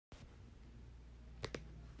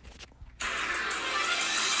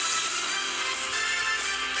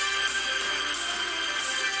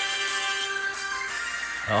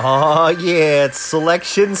Oh, yeah, it's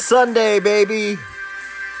Selection Sunday, baby.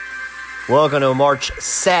 Welcome to March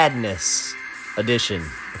Sadness edition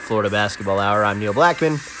of Florida Basketball Hour. I'm Neil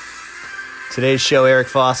Blackman. Today's show, Eric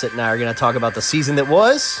Fawcett and I are going to talk about the season that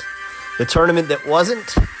was, the tournament that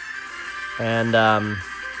wasn't, and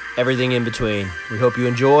everything in between. We hope you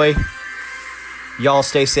enjoy. Y'all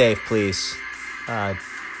stay safe, please.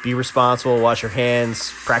 Be responsible, wash your hands,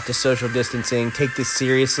 practice social distancing, take this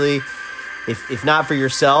seriously. If not for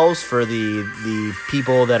yourselves, for the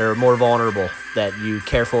people that are more vulnerable, that you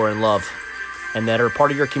care for and love, and that are part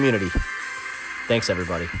of your community. Thanks,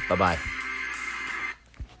 everybody. Bye-bye.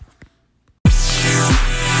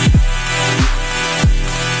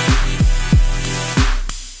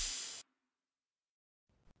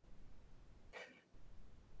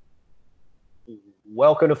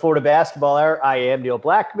 Welcome to Florida Basketball Hour. I am Neil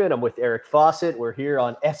Blackman. I'm with Eric Fawcett. We're here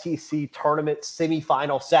on SEC Tournament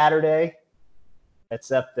semifinal Saturday,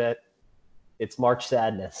 except that it's March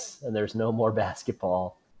Sadness and there's no more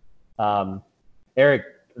basketball. Eric,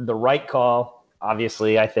 the right call,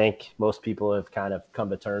 obviously, I think most people have kind of come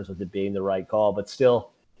to terms with it being the right call, but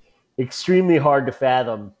still extremely hard to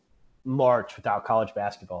fathom March without college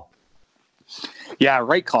basketball. Yeah,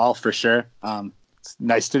 right call for sure. It's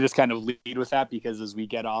nice to just kind of lead with that because as we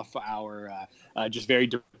get off our just very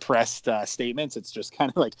depressed statements, it's just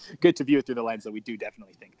kind of like good to view it through the lens that we do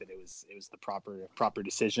definitely think that it was the proper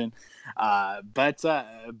decision. But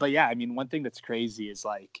yeah, I mean, one thing that's crazy is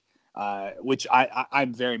like, which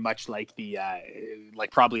I'm very much like the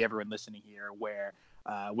like probably everyone listening here, where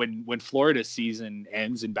when Florida's season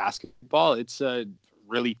ends in basketball, it's a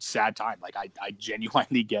really sad time. Like I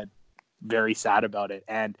genuinely get very sad about it.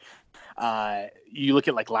 And you look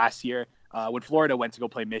at like last year when Florida went to go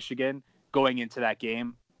play Michigan, going into that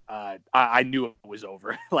game, I knew it was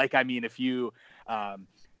over. Like, I mean, if you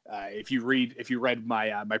read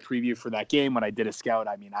my my preview for that game when I did a scout,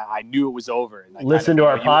 I mean, I knew it was over. And Listen to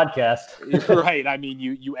our podcast. Right. I mean,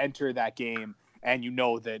 you enter that game and you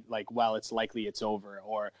know that, like, well, it's likely it's over.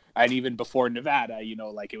 And even before Nevada, you know,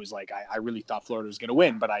 like, it was like I really thought Florida was going to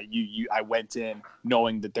win, but I went in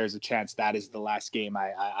knowing that there's a chance that is the last game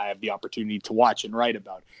I have the opportunity to watch and write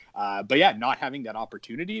about. But yeah, not having that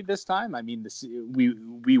opportunity this time. I mean,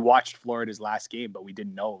 we watched Florida's last game, but we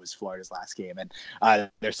didn't know it was Florida's last game.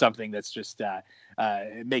 And there's something that's just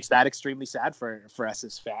it makes that extremely sad for us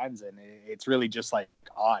as fans, and it's really just like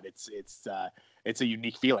odd. It's a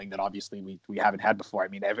unique feeling that obviously we haven't had before. I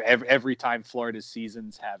mean, every time Florida's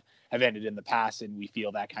seasons have ended in the past and we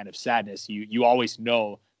feel that kind of sadness, you always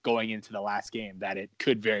know going into the last game that it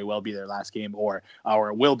could very well be their last game or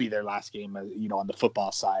will be their last game, you know, on the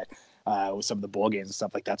football side with some of the bowl games and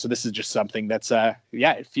stuff like that. So this is just something that's,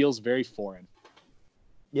 it feels very foreign.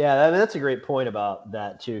 Yeah, I mean, that's a great point about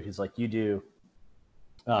that too, because like you do,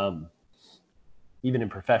 even in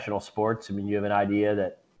professional sports, I mean, you have an idea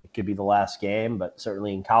that it could be the last game, but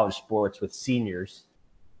certainly in college sports with seniors,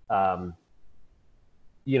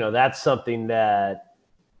 you know, that's something that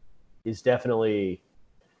is definitely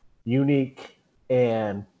unique.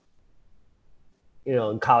 And, you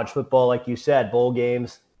know, in college football, like you said, bowl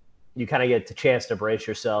games, you kind of get the chance to brace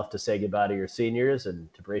yourself to say goodbye to your seniors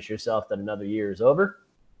and to brace yourself that another year is over.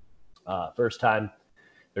 First time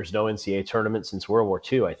there's no NCAA tournament since World War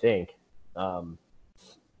II, I think.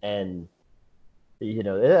 And, you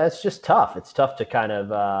know, it's just tough. It's tough to kind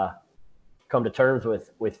of come to terms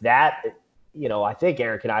with that. You know, I think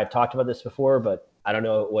Eric and I have talked about this before, but I don't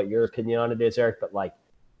know what your opinion on it is, Eric, but like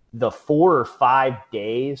the 4 or 5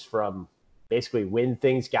 days from basically when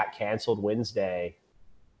things got canceled Wednesday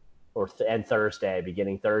and Thursday,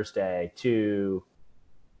 beginning Thursday, to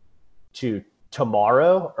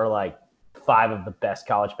tomorrow are like 5 of the best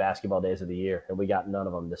college basketball days of the year, and we got none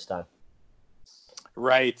of them this time.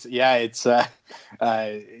 Right. Yeah. It's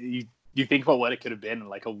you think about what it could have been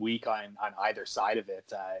like a week on either side of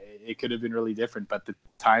it. It could have been really different, but the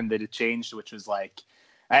time that it changed, which was like,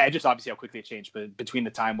 I just obviously how quickly it changed, but between the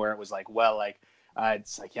time where it was like, well, like,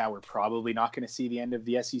 it's like, yeah, we're probably not going to see the end of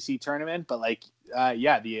the SEC tournament, but like,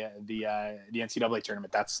 yeah, the NCAA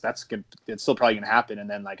tournament, that's good. It's still probably going to happen. And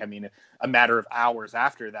then like, I mean, a matter of hours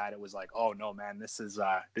after that, it was like, oh no, man, this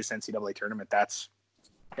NCAA tournament, that's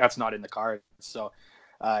not in the cards. So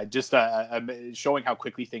just showing how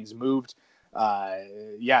quickly things moved.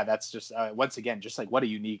 Yeah, that's just once again, just like what a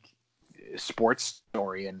unique sports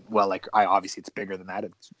story, and well, like I obviously it's bigger than that.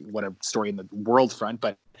 It's what a story in the world front,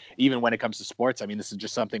 but even when it comes to sports, I mean, this is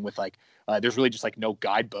just something with like there's really just like no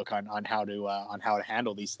guidebook on how to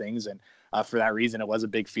handle these things, and for that reason, it was a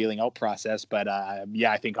big feeling out process. But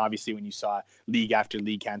yeah, I think obviously when you saw league after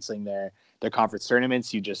league canceling their conference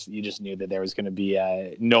tournaments, you just knew that there was going to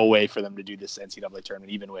be no way for them to do this NCAA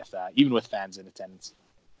tournament, even with fans in attendance.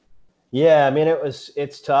 Yeah, I mean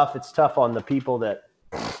it's tough. It's tough on the people that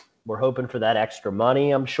we're hoping for that extra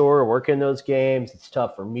money, I'm sure, working those games. It's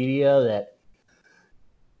tough for media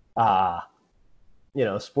that,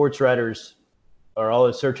 sports writers are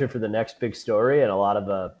always searching for the next big story. And a lot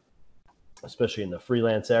of especially in the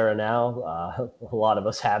freelance era now, a lot of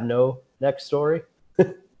us have no next story.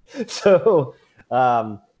 So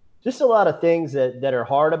just a lot of things that are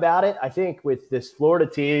hard about it. I think with this Florida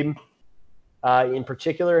team in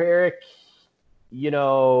particular, Eric,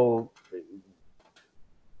 to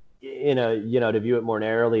view it more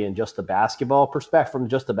narrowly in just the basketball perspective, from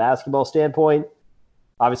just the basketball standpoint,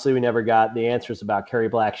 obviously we never got the answers about Kerry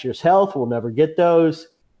Blackshear's health. We'll never get those.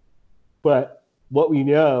 But what we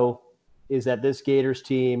know is that this Gators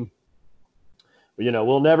team,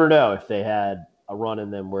 we'll never know if they had a run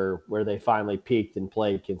in them where they finally peaked and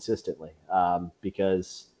played consistently,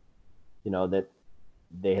 because, that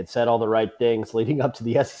they had said all the right things leading up to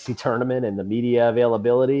the SEC tournament and the media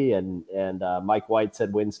availability. And Mike White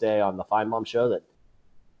said Wednesday on the Fine Mom show that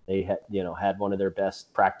they had one of their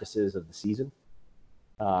best practices of the season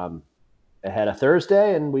ahead of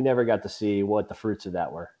Thursday, and we never got to see what the fruits of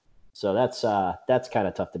that were. So that's kind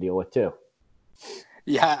of tough to deal with too.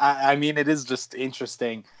 Yeah, I mean, it is just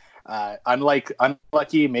interesting.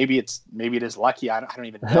 Unlucky, maybe it is lucky. I don't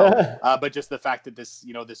even know. But just the fact that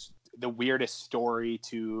the weirdest story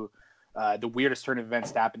to the weirdest turn of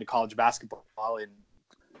events to happen to college basketball in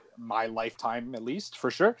my lifetime, at least for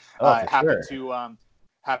sure, happened to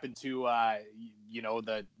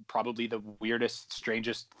the probably the weirdest,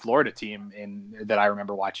 strangest Florida team that I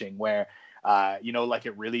remember watching, where like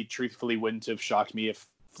it really truthfully wouldn't have shocked me if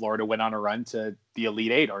Florida went on a run to the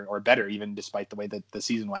Elite Eight or better, even despite the way that the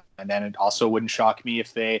season went. And then it also wouldn't shock me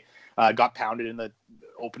if they got pounded in the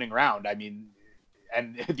opening round. I mean,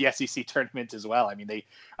 and the SEC tournament as well. I mean, they,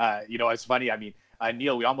 it's funny. I mean,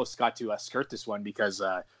 Neil, we almost got to skirt this one because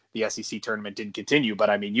the SEC tournament didn't continue. But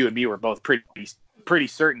I mean, you and me were both pretty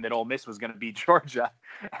certain that Ole Miss was going to beat Georgia,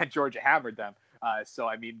 and Georgia hammered them. So,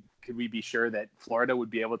 I mean, could we be sure that Florida would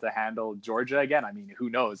be able to handle Georgia again? I mean, who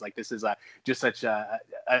knows? Like, this is just such a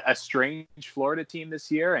strange Florida team this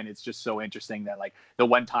year. And it's just so interesting that, like, the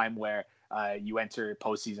one time where you enter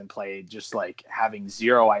postseason play just, like, having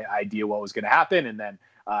zero idea what was going to happen. And then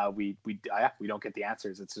we don't get the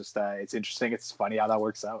answers. It's just it's interesting. It's funny how that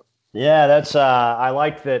works out. Yeah, that's I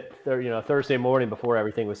like that. Thursday morning before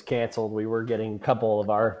everything was canceled, we were getting a couple of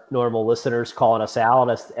our normal listeners calling us out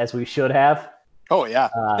as we should have. Oh yeah,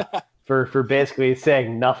 for basically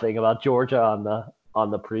saying nothing about Georgia on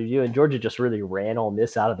the preview, and Georgia just really ran Ole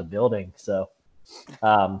Miss out of the building. So,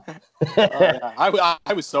 oh, yeah.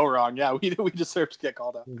 I was so wrong. Yeah, we deserve to get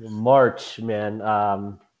called out. March, man.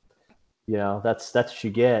 That's what you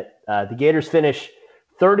get. The Gators finish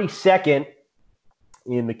 32nd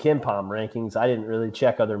in the KenPom rankings. I didn't really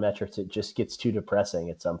check other metrics. It just gets too depressing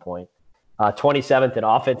at some point. 27th in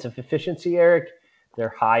offensive efficiency, Eric. Their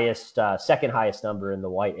highest, second highest number in the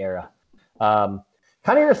White era. Kind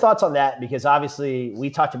of your thoughts on that, because obviously we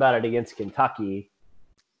talked about it against Kentucky.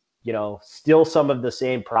 Still some of the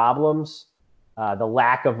same problems. The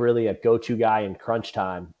lack of really a go-to guy in crunch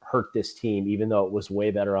time hurt this team, even though it was way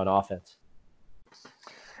better on offense.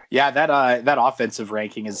 Yeah, that offensive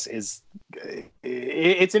ranking is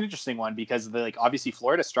it's an interesting one because obviously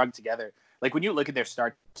Florida strung together. Like when you look at their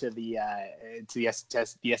start to the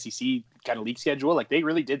SEC kind of league schedule, like they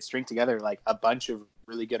really did string together like a bunch of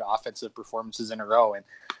really good offensive performances in a row, and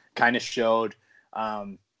kind of showed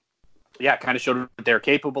what they're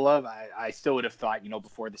capable of. I still would have thought,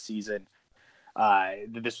 before the season,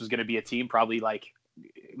 that this was going to be a team probably like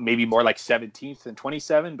maybe more like 17th and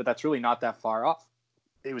 27, but that's really not that far off.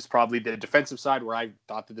 It was probably the defensive side where I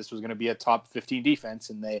thought that this was going to be a top 15 defense,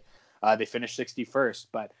 and they finished 61st.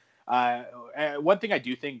 But one thing I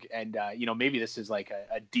do think, and maybe this is like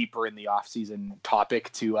a deeper in the offseason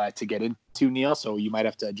topic to get into, Neil. So you might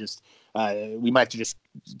have to just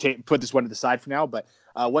put this one to the side for now. But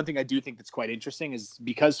one thing I do think that's quite interesting is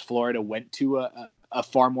because Florida went to a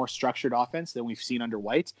far more structured offense than we've seen under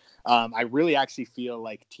White. I really actually feel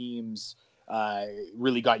like teams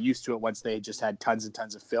really got used to it once they just had tons and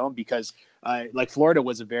tons of film, because like Florida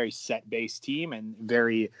was a very set-based team and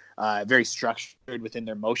very structured within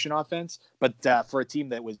their motion offense. But for a team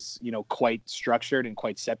that was, quite structured and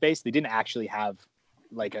quite set-based, they didn't actually have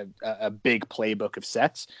like a big playbook of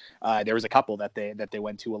sets. There was a couple that they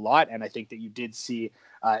went to a lot, and I think that you did see,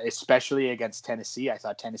 especially against Tennessee. I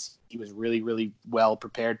thought Tennessee was really, really well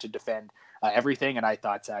prepared to defend everything, and I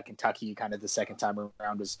thought Kentucky, kind of the second time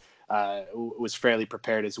around, was fairly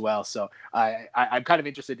prepared as well. So I'm kind of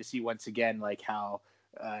interested to see once again like how.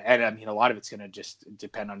 And I mean, a lot of it's going to just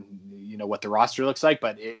depend on what the roster looks like.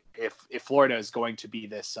 But if Florida is going to be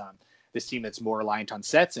this team that's more reliant on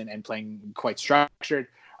sets and playing quite structured,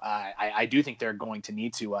 I do think they're going to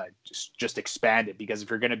need to just expand it, because if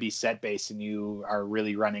you're going to be set based and you are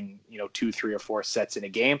really running 2, 3, or 4 sets in a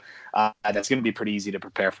game, that's going to be pretty easy to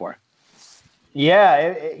prepare for.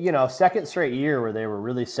 Yeah, second straight year where they were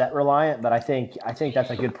really set reliant, but I think that's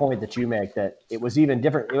a good point that you make, that it was even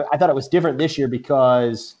different. I thought it was different this year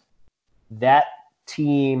because that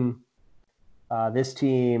team, this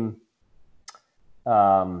team,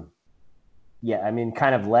 kind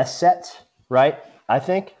of less sets, right? I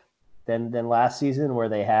think than last season, where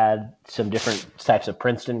they had some different types of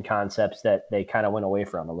Princeton concepts that they kind of went away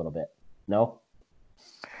from a little bit. No.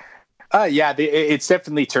 It's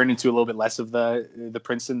definitely turned into a little bit less of the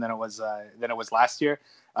Princeton than it was last year.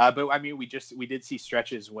 But I mean, we did see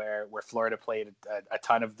stretches where Florida played a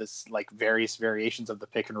ton of this, like, various variations of the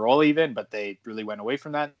pick and roll even, but they really went away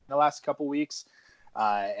from that in the last couple weeks.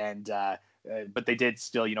 But they did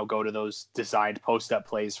still, go to those designed post up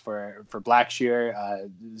plays for Blackshear.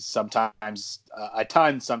 Sometimes a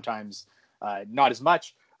ton, sometimes not as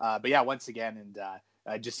much. But yeah, once again, and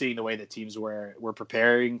just seeing the way that teams were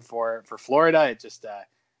preparing for Florida, it just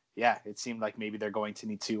it seemed like maybe they're going to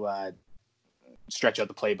need to stretch out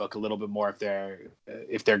the playbook a little bit more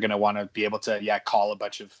if they're going to want to be able to call a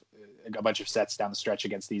bunch of sets down the stretch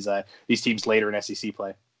against these teams later in SEC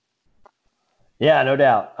play. Yeah, no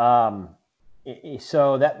doubt.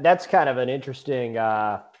 So that's kind of an interesting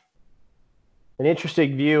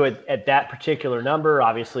view at that particular number.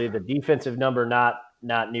 Obviously, the defensive number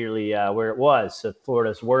not nearly where it was. So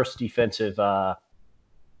Florida's worst defensive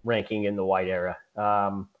ranking in the White era.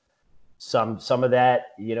 Some of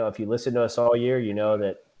that, if you listen to us all year,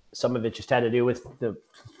 that some of it just had to do with the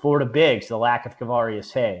Florida bigs, the lack of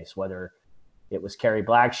Kavarius Hayes, whether it was Kerry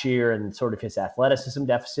Blackshear and sort of his athleticism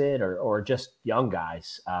deficit, or just young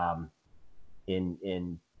guys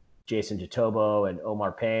in Jason Jatobo and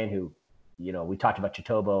Omar Payne, who, we talked about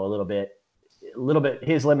Jatobo a little bit,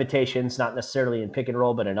 his limitations, not necessarily in pick and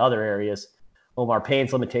roll, but in other areas. Omar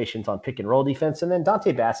Payne's limitations on pick and roll defense, and then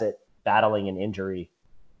Dante Bassett battling an injury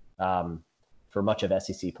for much of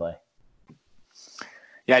SEC play.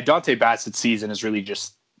 Yeah, Dante Bassett's season is really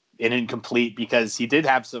just an incomplete, because he did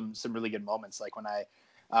have some really good moments. Like when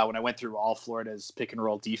I went through all Florida's pick and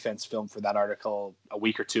roll defense film for that article a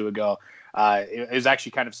week or two ago, it was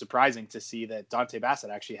actually kind of surprising to see that Dante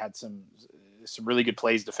Bassett actually had some really good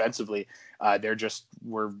plays defensively. There just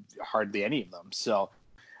were hardly any of them. So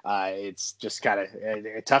it's just kind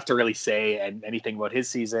of tough to really say anything about his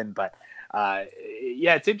season. But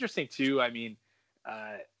it's interesting too. I mean,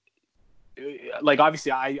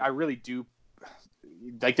 obviously I really do,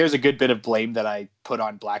 there's a good bit of blame that I put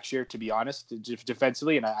on Blackshear, to be honest,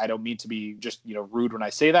 defensively. And I don't mean to be just, rude when I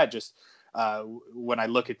say that. Just when I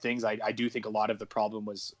look at things, I do think a lot of the problem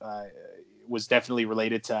was definitely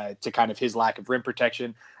related to kind of his lack of rim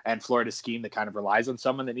protection and Florida's scheme that kind of relies on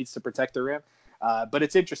someone that needs to protect the rim. But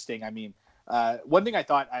it's interesting. I mean, one thing I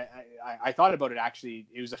thought about it, actually,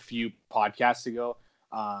 it was a few podcasts ago.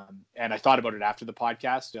 And I thought about it after the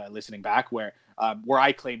podcast, listening back, where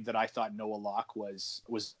I claimed that I thought Noah Locke was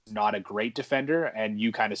not a great defender, and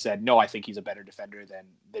you kind of said, no, I think he's a better defender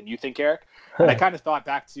than you think, Eric. And I kind of thought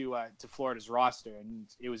back to Florida's roster, and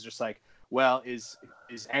it was just like, well, is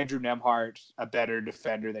Andrew Nembhard a better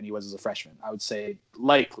defender than he was as a freshman? I would say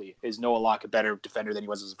likely. Is Noah Locke a better defender than he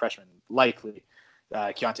was as a freshman? Likely.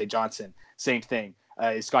 Keontae Johnson, same thing.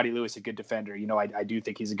 Is Scotty Lewis a good defender? I do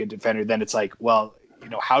think he's a good defender. Then it's like, well,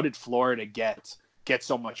 how did Florida get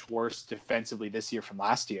so much worse defensively this year from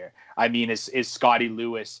last year? I mean, is Scotty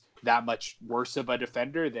Lewis that much worse of a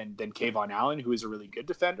defender than Kayvon Allen, who is a really good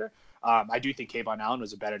defender? I do think Kayvon Allen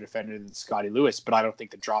was a better defender than Scotty Lewis, but I don't think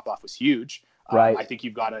the drop off was huge. Right. I think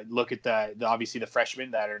you've got to look at the obviously the freshmen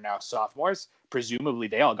that are now sophomores. Presumably,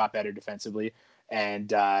 they all got better defensively. And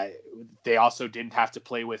they also didn't have to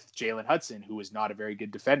play with Jalen Hudson, who was not a very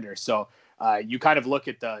good defender. So you kind of look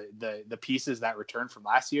at the pieces that returned from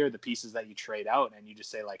last year, the pieces that you trade out, and you just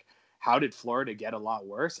say, like, how did Florida get a lot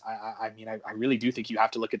worse? I mean, I really do think you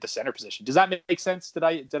have to look at the center position. Does that make sense? Did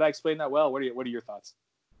I explain that well? What are your thoughts?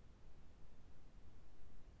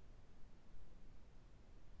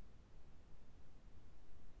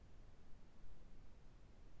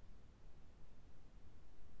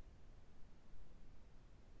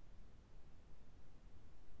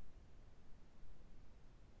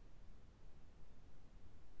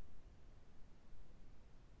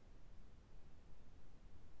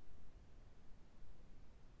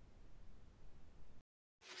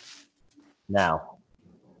 Now,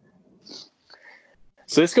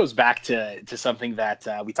 So this goes back to something that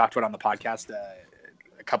we talked about on the podcast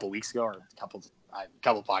a couple weeks ago, or a couple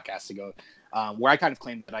podcasts ago, where I kind of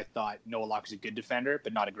claimed that I thought Noah Locke was a good defender,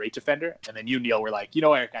 but not a great defender. And then you, Neil, were like,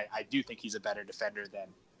 Eric, I do think he's a better defender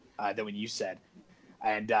than when you said.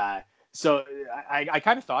 And so I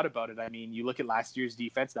kind of thought about it. I mean, you look at last year's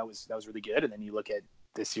defense, that was really good, and then you look at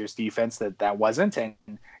this year's defense that wasn't, and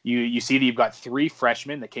you see that you've got 3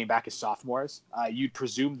 freshmen that came back as sophomores. You'd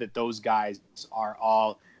presume that those guys are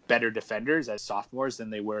all better defenders as sophomores than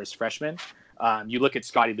they were as freshmen. You look at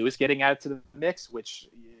Scottie Lewis getting added to the mix, which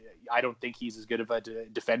I don't think he's as good of a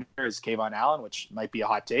defender as Kayvon Allen, which might be a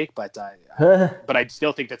hot take, but I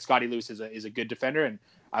still think that Scottie Lewis is a good defender, and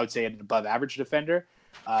I would say an above average defender.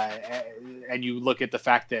 And you look at the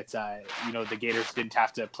fact that the Gators didn't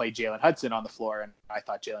have to play Jalen Hudson on the floor, and I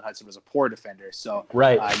thought Jalen Hudson was a poor defender. So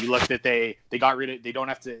right, you look that they got rid of, they don't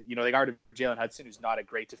have to, they got rid of Jalen Hudson, who's not a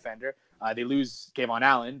great defender. They lose Kayvon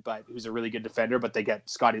Allen, but who's a really good defender. But they get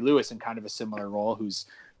Scottie Lewis in kind of a similar role, who's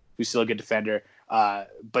still a good defender.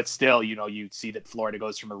 But still, you see that Florida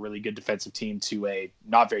goes from a really good defensive team to a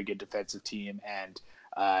not very good defensive team, and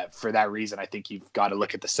for that reason, I think you've got to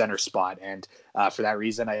look at the center spot. And for that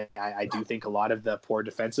reason, I do think a lot of the poor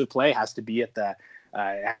defensive play has to be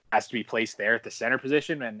placed there at the center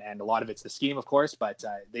position. And a lot of it's the scheme, of course, but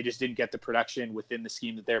they just didn't get the production within the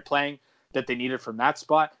scheme that they're playing that they needed from that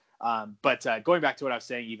spot. But going back to what I was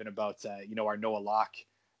saying, even about, our Noah Locke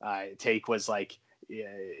take was like,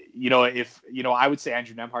 I would say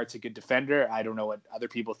Andrew Nembhard's a good defender. I don't know what other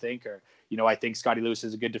people think, or, I think Scottie Lewis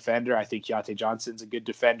is a good defender. I think Keontae Johnson's a good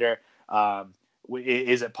defender.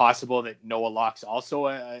 Is it possible that Noah Locke's also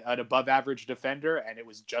an above average defender, and it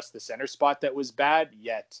was just the center spot that was bad,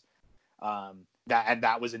 yet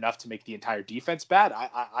that was enough to make the entire defense bad?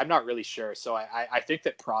 I'm not really sure. So I think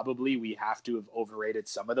that probably we have to have overrated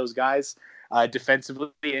some of those guys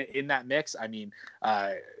defensively in that mix. I mean,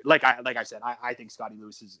 like I said, I think Scottie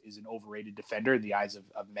Lewis is an overrated defender in the eyes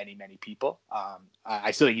of many, many people.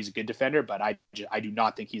 I still think he's a good defender, but I do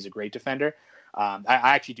not think he's a great defender. I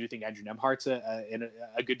actually do think Andrew Nembhard's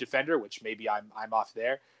a good defender, which maybe I'm off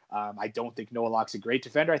there. I don't think Noah Locke's a great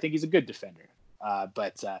defender. I think he's a good defender.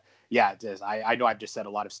 Yeah, I know I've just said a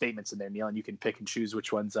lot of statements in there, Neil, and you can pick and choose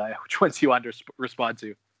which ones you want to respond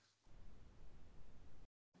to.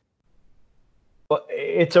 Well,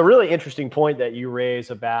 it's a really interesting point that you raise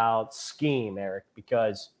about scheme, Eric,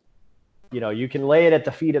 because, you can lay it at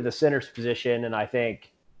the feet of the center's position, and I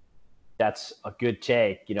think that's a good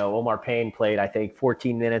take. Omar Payne played, I think,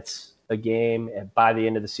 14 minutes a game, and by the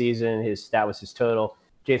end of the season, that was his total.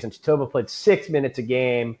 Jason Chitoba played 6 minutes a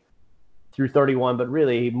game through 31, but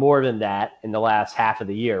really more than that in the last half of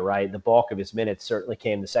the year, right? The bulk of his minutes certainly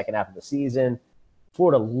came the second half of the season.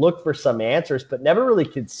 Florida looked for some answers, but never really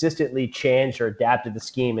consistently changed or adapted the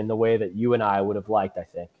scheme in the way that you and I would have liked, I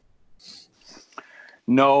think.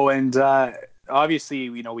 No, and obviously,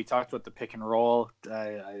 we talked about the pick and roll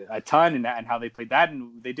a ton and how they played that,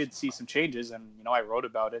 and they did see some changes, and, I wrote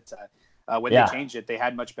about it. When they changed it, they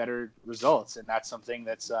had much better results, and that's something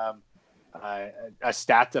that's a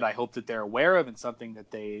stat that I hope that they're aware of and something that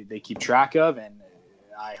they keep track of. And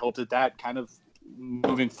I hope that kind of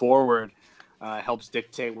moving forward helps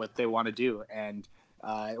dictate what they want to do. And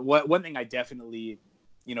one thing I definitely,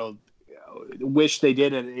 wish they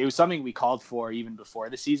did, and it was something we called for even before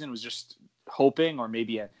the season, was just hoping, or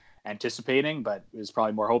maybe anticipating, but it was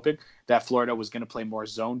probably more hoping, that Florida was going to play more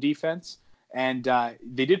zone defense. And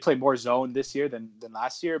they did play more zone this year than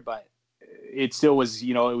last year, but it still was,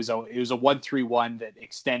 it was a 1-3-1 that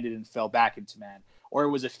extended and fell back into man, or it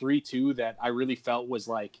was a 3-2 that I really felt was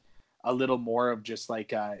like a little more of just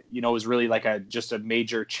like, it was really like just a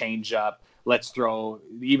major change up. Let's throw,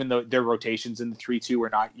 even though their rotations in the 3-2 were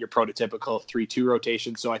not your prototypical 3-2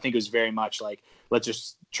 rotation. So I think it was very much like, let's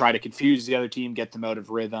just try to confuse the other team, get them out of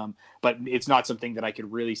rhythm. But it's not something that I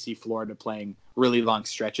could really see Florida playing really long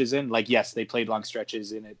stretches in. Like, yes, they played long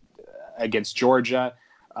stretches in it against Georgia.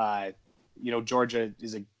 Georgia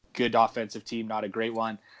is a good offensive team, not a great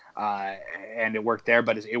one. and it worked there.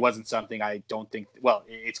 But it wasn't something I don't think. Well,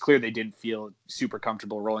 it's clear they didn't feel super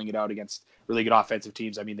comfortable rolling it out against really good offensive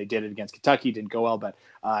teams. I mean, they did it against Kentucky, didn't go well, but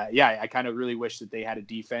I kind of really wish that they had a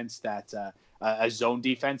defense that a zone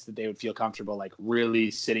defense that they would feel comfortable like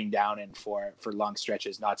really sitting down in for long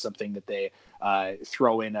stretches, not something that they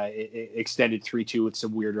throw in a extended 3-2 with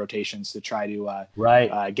some weird rotations to try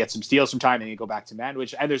to get some steals from time and then go back to man.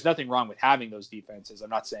 Which, and there's nothing wrong with having those defenses. I'm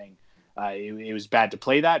not saying it was bad to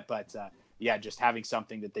play that, but just having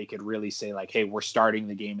something that they could really say like, hey, we're starting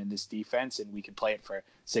the game in this defense and we can play it for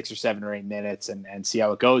 6 or 7 or 8 minutes and see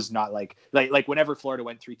how it goes. Not like whenever Florida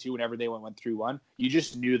went 3-2, whenever they went 3-1, you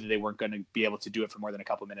just knew that they weren't going to be able to do it for more than a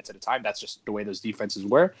couple minutes at a time. That's just the way those defenses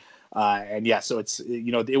were. So it's,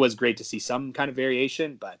 it was great to see some kind of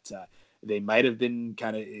variation, but they might have been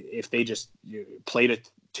kind of, if they just played a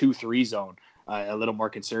 2-3 zone, a little more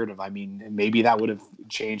conservative. I mean, maybe that would have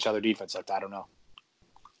changed how their defense looked. I don't know.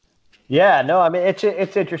 Yeah, no, I mean, it's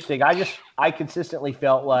interesting. I consistently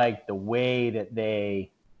felt like the way that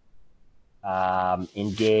they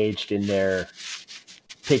engaged in their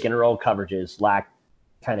pick and roll coverages lacked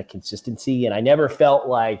kind of consistency. And I never felt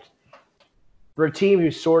like, for a team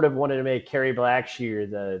who sort of wanted to make Kerry Blackshear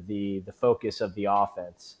the focus of the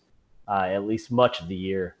offense, at least much of the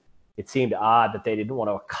year, it seemed odd that they didn't want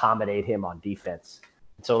to accommodate him on defense.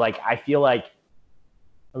 So, like, I feel like,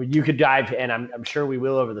 I mean, you could dive, and I'm sure we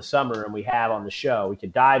will over the summer, and we have on the show. We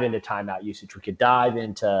could dive into timeout usage. We could dive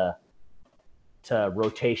into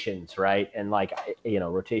rotations, right? And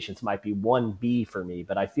rotations might be 1B for me,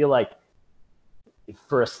 but I feel like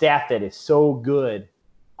for a staff that is so good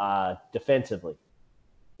defensively,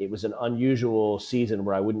 it was an unusual season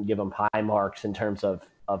where I wouldn't give them high marks in terms of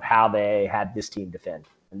how they had this team defend,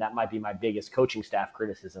 and that might be my biggest coaching staff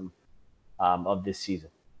criticism of this season.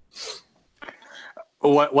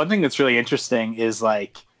 One thing that's really interesting is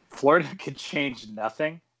like Florida could change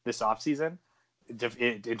nothing this offseason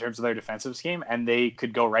in terms of their defensive scheme, and they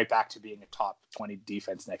could go right back to being a top 20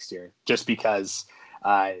 defense next year just because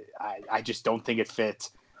I just don't think it fit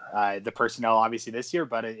the personnel obviously this year,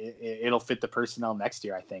 but it'll fit the personnel next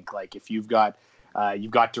year. I think like if you've got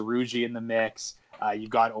DeRuggi in the mix, you've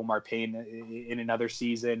got Omar Payne in another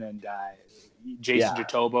season, and Jason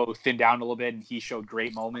Jatobo thinned down a little bit, and he showed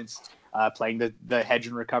great moments playing the hedge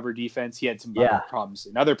and recover defense. He had some problems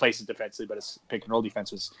in other places defensively, but his pick and roll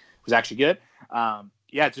defense was actually good.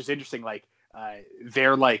 It's just interesting. Like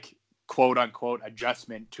their like quote unquote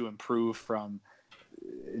adjustment to improve from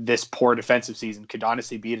this poor defensive season could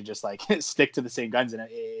honestly be to just like stick to the same guns, and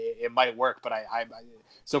it might work. But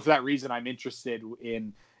so for that reason, I'm interested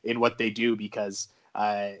in what they do, because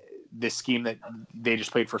this scheme that they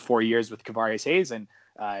just played for 4 years with Kavarius Hayes and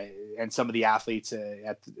some of the athletes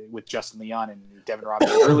with Justin Leon and Devin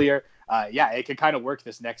Robinson earlier, it could kind of work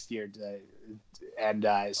this next year.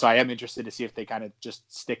 So I am interested to see if they kind of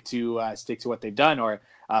just stick to what they've done, or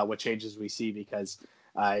what changes we see, because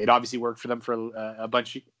it obviously worked for them for a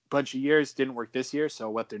bunch of years, didn't work this year. So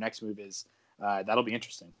what their next move is, that'll be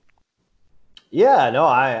interesting. Yeah, no,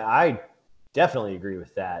 I definitely agree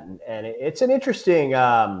with that. And it's an interesting,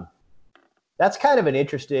 that's kind of an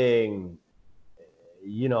interesting,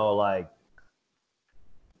 like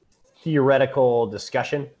theoretical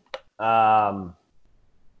discussion,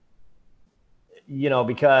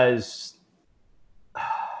 because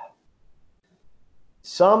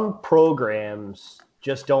some programs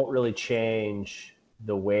just don't really change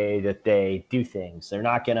the way that they do things. They're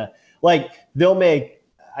not going to, like,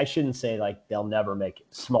 I shouldn't say like they'll never make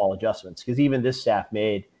small adjustments, because even this staff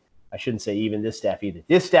I shouldn't say even this staff either.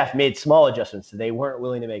 This staff made small adjustments. So they weren't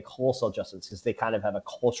willing to make wholesale adjustments because they kind of have a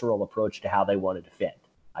cultural approach to how they want to defend,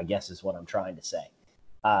 I guess is what I'm trying to say.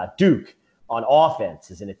 Duke on offense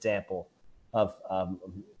is an example of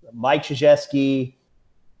Mike Krzyzewski,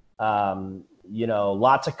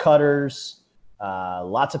 lots of cutters,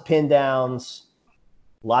 lots of pin downs,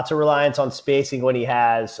 lots of reliance on spacing when he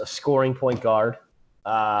has a scoring point guard.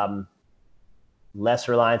 Less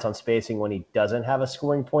reliance on spacing when he doesn't have a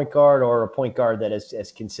scoring point guard, or a point guard that is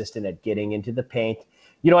as consistent at getting into the paint.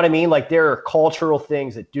 You know what I mean? Like, there are cultural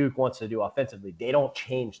things that Duke wants to do offensively. They don't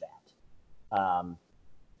change that.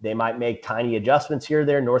 They might make tiny adjustments here or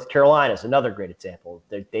there. North Carolina is another great example.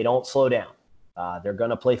 They don't slow down. They're going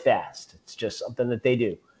to play fast. It's just something that they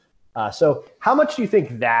do. So how much do you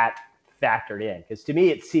think that factored in? Because to me,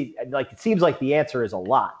 it seems like the answer is a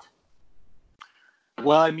lot.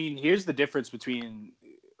 Well, I mean, here's one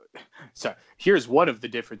of the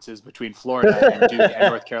differences between Florida and Duke and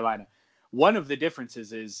North Carolina. One of the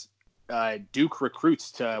differences is Duke recruits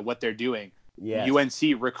to what they're doing Yes.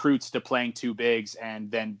 UNC recruits to playing two bigs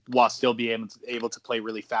and then while still be able to play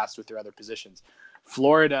really fast with their other positions.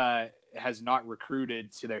 Florida has not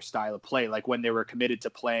recruited to their style of play. Like when they were committed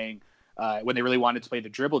to playing, when they really wanted to play the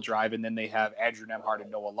dribble drive, and then they have Andrew Nembhard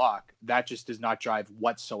and Noah Locke, that just does not drive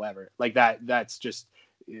whatsoever. Like that's just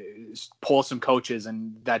pull some coaches,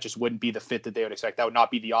 and that just wouldn't be the fit that they would expect. That would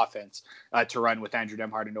not be the offense to run with Andrew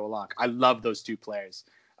Nembhard and Noah Locke. I love those two players.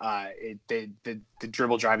 The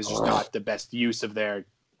dribble drive is just not the best use of their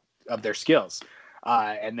skills.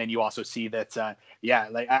 And then you also see that,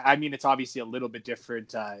 I mean, it's obviously a little bit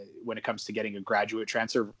different when it comes to getting a graduate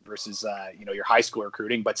transfer versus, your high school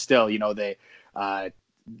recruiting. But still,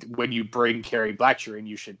 when you bring Kerry Blackshear in,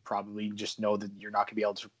 you should probably just know that you're not going to be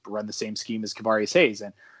able to run the same scheme as Kavarius Hayes.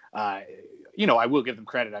 And, I will give them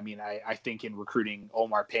credit. I mean, I think in recruiting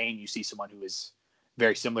Omar Payne, you see someone who is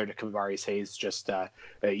very similar to Kavarius Hayes, just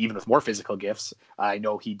even with more physical gifts. I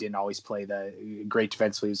know he didn't always play the great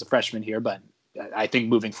defensively as a freshman here, but I think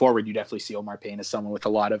moving forward, you definitely see Omar Payne as someone with a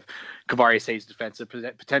lot of Kavarius Hayes defensive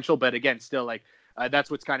potential. But again, still, like that's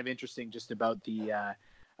what's kind of interesting just about the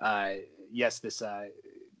this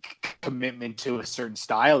commitment to a certain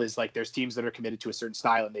style is like there's teams that are committed to a certain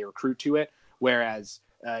style and they recruit to it. Whereas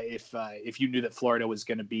if you knew that Florida was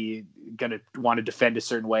going to want to defend a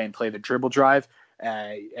certain way and play the dribble drive,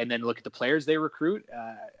 and then look at the players they recruit,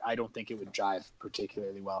 I don't think it would jive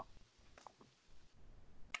particularly well.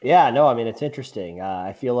 Yeah, no, I mean, it's interesting.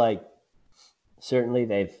 I feel like certainly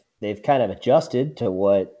they've kind of adjusted to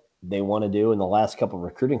what they want to do in the last couple of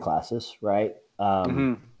recruiting classes, right?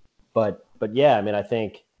 But yeah, I mean, I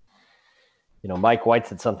think, Mike White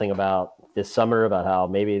said something about this summer about how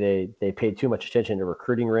maybe they paid too much attention to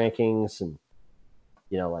recruiting rankings and,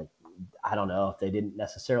 I don't know if they didn't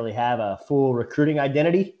necessarily have a full recruiting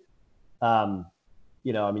identity. I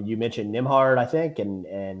mean, you mentioned Nembhard, I think,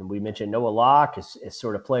 and we mentioned Noah Locke as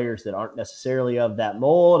sort of players that aren't necessarily of that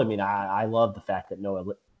mold. I mean, I love the fact that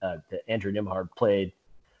that Andrew Nembhard played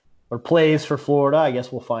or plays for Florida. I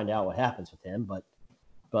guess we'll find out what happens with him, but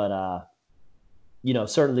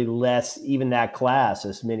certainly less, even that class,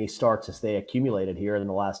 as many starts as they accumulated here in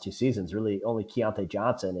the last two seasons. Really, only Keontae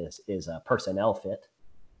Johnson is a personnel fit.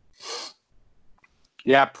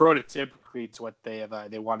 Yeah, prototypically it's what they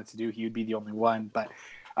wanted to do. He would be the only one, but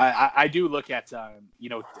I do look at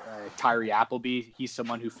Tyree Appleby. He's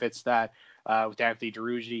someone who fits that. With Anthony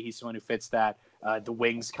DeRuggi, he's someone who fits that. The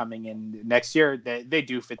wings coming in next year, they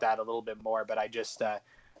do fit that a little bit more. But I just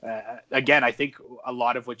again, I think a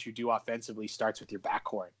lot of what you do offensively starts with your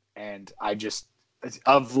backcourt, and I just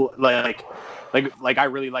I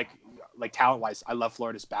really like talent-wise, I love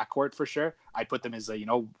Florida's backcourt for sure. I put them as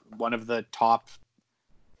one of the top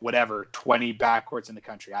 20 backcourts in the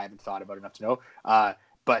country. I haven't thought about it enough to know.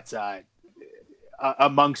 But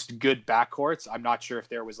amongst good backcourts, I'm not sure if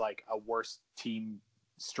there was like a worse team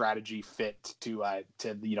strategy fit to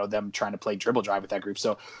them trying to play dribble drive with that group.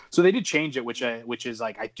 So they did change it, which is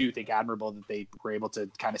like, I do think admirable that they were able to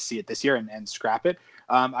kind of see it this year and scrap it.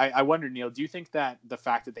 I wonder, Neil, do you think that the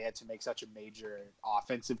fact that they had to make such a major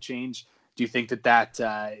offensive change, do you think that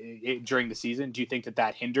during the season, do you think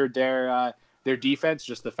that hindered their defense,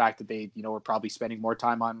 just the fact that they, were probably spending more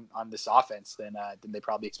time on this offense than they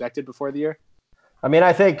probably expected before the year? I mean,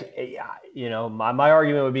 I think, my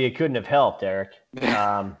argument would be it couldn't have helped, Eric.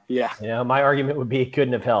 Yeah. My argument would be it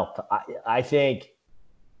couldn't have helped. I think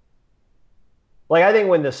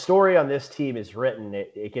when the story on this team is written,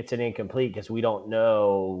 it gets an incomplete because we don't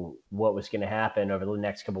know what was going to happen over the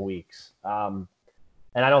next couple of weeks. And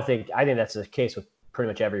I think that's the case with pretty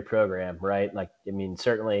much every program, right? Like, I mean,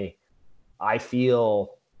 certainly I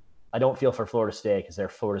don't feel for Florida State because they're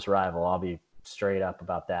Florida's rival. I'll be straight up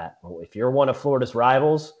about that. If you're one of Florida's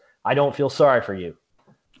rivals, I don't feel sorry for you.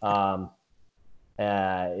 I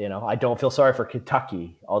don't feel sorry for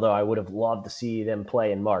Kentucky, although I would have loved to see them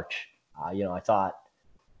play in March. I thought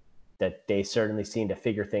that they certainly seemed to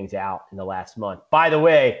figure things out in the last month. By the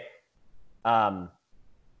way, not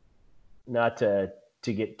to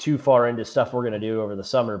get too far into stuff we're going to do over the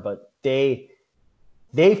summer, but they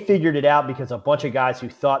figured it out because a bunch of guys who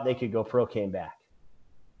thought they could go pro came back.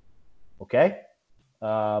 Okay?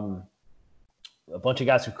 A bunch of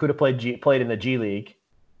guys who could have played in the G League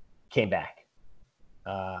came back.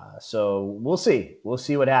 So we'll see. We'll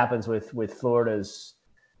see what happens with Florida's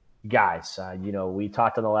guys. We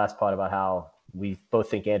talked on the last pod about how we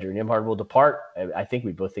both think Andrew Nembhard will depart. I think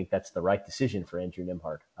we both think that's the right decision for Andrew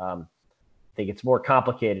Nembhard. I think it's more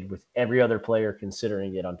complicated with every other player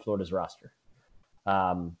considering it on Florida's roster.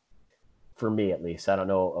 For me, at least. I don't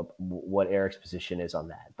know what Eric's position is on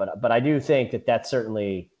that. But I do think that that's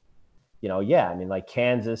certainly, I mean, like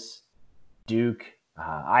Kansas, Duke.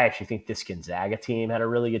 I actually think this Gonzaga team had a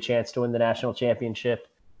really good chance to win the national championship.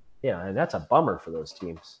 And that's a bummer for those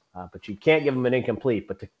teams. But you can't give them an incomplete.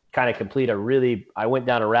 But to kind of complete I went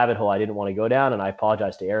down a rabbit hole I didn't want to go down, and I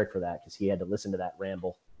apologize to Eric for that because he had to listen to that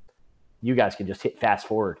ramble. You guys can just hit fast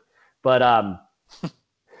forward. But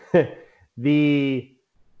the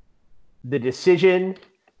decision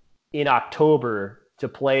in October to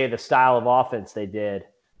play the style of offense they did,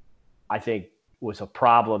 I think, was a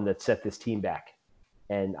problem that set this team back.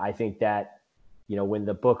 And I think that, when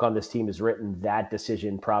the book on this team is written, that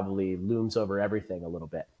decision probably looms over everything a little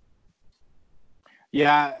bit.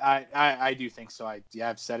 Yeah, I do think so.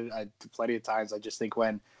 I've said it plenty of times. I just think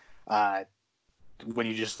when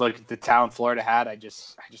you just look at the talent Florida had, I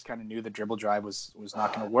just kind of knew the dribble drive was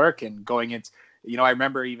not going to work. And going into, I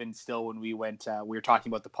remember even still when we went, we were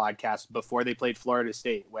talking about the podcast before they played Florida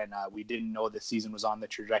State, when we didn't know the season was on the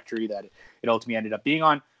trajectory that it ultimately ended up being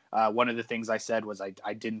on. One of the things I said was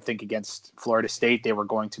I didn't think against Florida State they were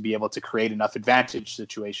going to be able to create enough advantage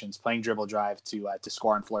situations playing dribble drive to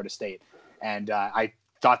score on Florida State. And I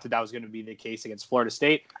thought that was going to be the case against Florida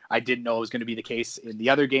State. I didn't know it was going to be the case in the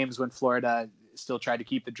other games when Florida still tried to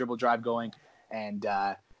keep the dribble drive going. And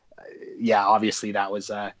obviously that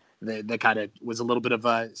was the kind of was a little bit of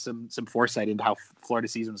some foresight into how Florida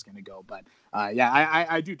season was going to go. But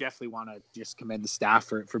I do definitely want to just commend the staff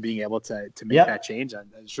for being able to make that change. I'm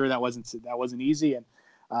sure that wasn't easy. And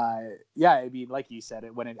I mean, like you said,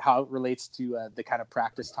 how it relates to the kind of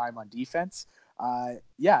practice time on defense. I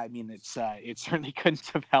mean, it certainly couldn't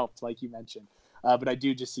have helped, like you mentioned. But I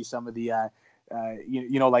do just see some of the,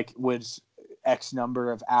 like was X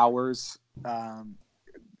number of hours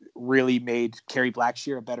really made Kerry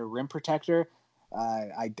Blackshear a better rim protector?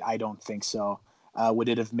 I don't think so. Would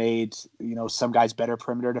it have made, some guys better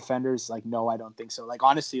perimeter defenders? Like, no, I don't think so. Like,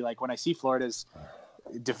 honestly, like when I see Florida's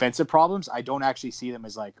defensive problems, I don't actually see them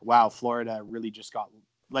as like, wow, Florida really just got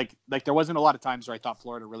like there wasn't a lot of times where I thought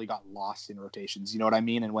Florida really got lost in rotations. You know what I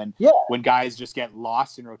mean? And when guys just get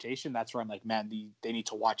lost in rotation, that's where I'm like, man, they need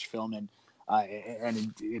to watch film and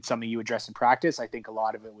it's something you address in practice. I think a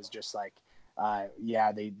lot of it was just like,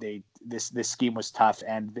 this scheme was tough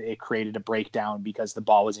and it created a breakdown because the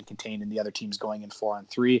ball wasn't contained and the other team's going in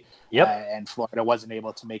 4-on-3. And Florida wasn't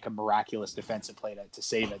able to make a miraculous defensive play to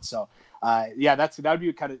save it. So that would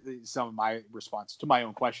be kind of some of my response to my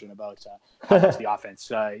own question about how much the offense,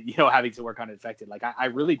 having to work on it affected. Like I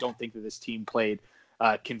really don't think that this team played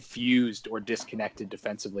confused or disconnected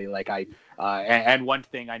defensively. Like and one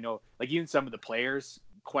thing I know, like even some of the players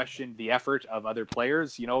questioned the effort of other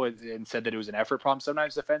players, and said that it was an effort problem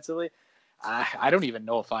sometimes defensively. I don't even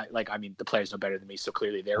know if the players know better than me, so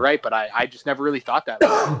clearly they're right, but I just never really thought that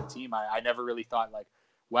about the team. I never really thought like,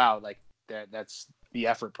 wow, like that's the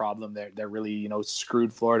effort problem. They're really,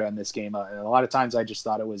 screwed Florida in this game. A lot of times I just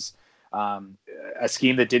thought it was a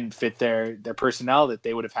scheme that didn't fit their personnel, that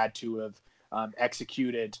they would have had to have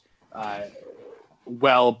executed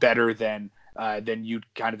well better than you'd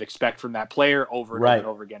kind of expect from that player over and over and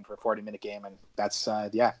over again for a 40-minute game. And that's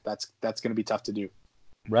going to be tough to do.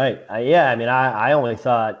 Right. I only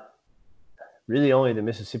thought really only the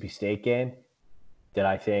Mississippi State game that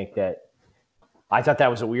I thought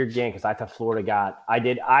that was a weird game because I thought Florida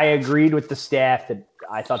I agreed with the staff that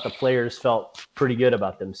I thought the players felt pretty good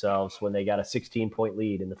about themselves when they got a 16-point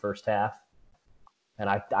lead in the first half. And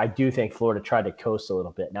I do think Florida tried to coast a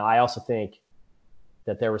little bit. Now, I also think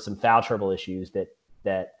that there were some foul trouble issues that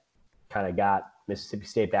kind of got Mississippi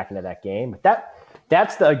State back into that game. But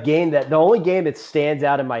that's the only game that stands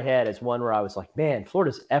out in my head as one where I was like, man,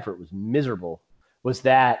 Florida's effort was miserable, was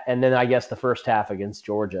that. And then I guess the first half against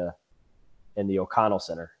Georgia in the O'Connell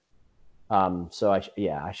Center. So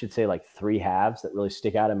I should say like 3 halves that really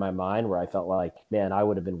stick out in my mind where I felt like, man, I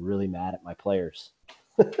would have been really mad at my players.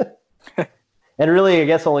 And really, I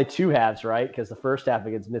guess only 2 halves, right? Because the first half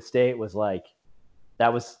against Miss State was like,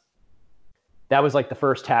 that was like the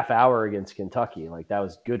first half hour against Kentucky. Like that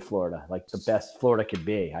was good Florida, like the best Florida could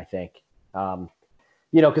be, I think.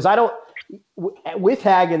 Because with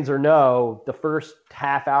Haggins or no, the first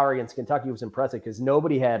half hour against Kentucky was impressive because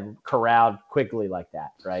nobody had corralled quickly like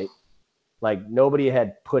that, right? Like nobody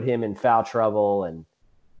had put him in foul trouble and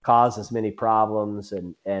caused as many problems.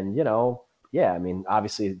 And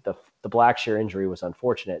obviously the Blackshear injury was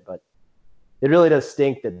unfortunate, but it really does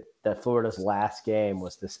stink that Florida's last game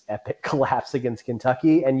was this epic collapse against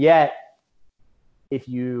Kentucky. And yet, if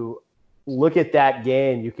you look at that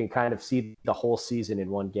game, you can kind of see the whole season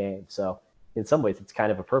in one game. So in some ways, it's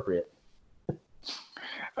kind of appropriate.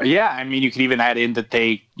 Yeah, I mean, you could even add in that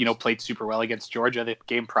they, played super well against Georgia the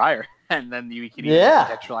game prior, and then you can even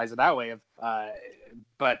contextualize it that way.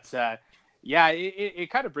 Yeah, it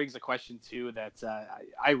kind of brings a question too that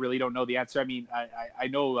I really don't know the answer. I mean, I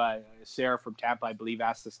know Sarah from Tampa, I believe,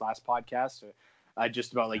 asked this last podcast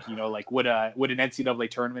just about like like would an NCAA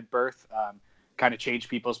tournament berth kind of change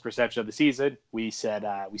people's perception of the season? We said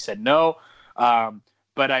no,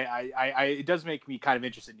 but it does make me kind of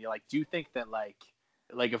interested. Like, do you think that like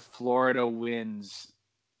if Florida wins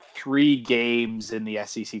 3 games in the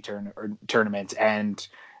SEC tournament and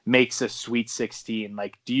makes a Sweet 16,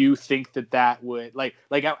 like do you think that would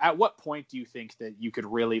at what point do you think that you could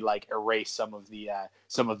really like erase some of the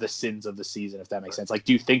sins of the season, if that makes sense? Like,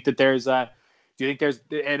 do you think there's an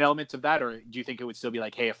element of that, or do you think it would still be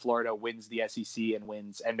like, hey, if Florida wins the SEC and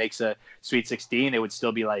makes a Sweet 16, it would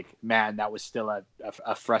still be like, man, that was still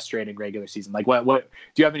a frustrating regular season? Like, what do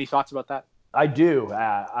you have any thoughts about that? I do.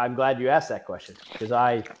 I'm glad you asked that question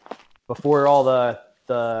because before all the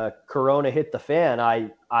Corona hit the fan,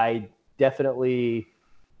 I definitely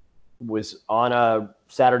was on a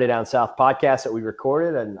Saturday Down South podcast that we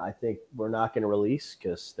recorded, and I think we're not going to release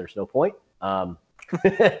because there's no point.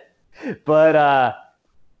 But I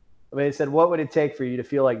mean, it said, what would it take for you to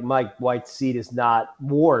feel like Mike White's seat is not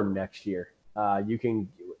warm next year? You can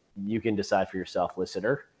decide for yourself,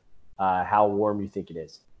 listener, how warm you think it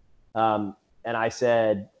is. And I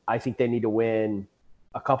said, I think they need to win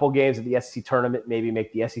a couple games of the SEC tournament, maybe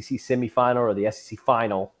make the SEC semifinal or the SEC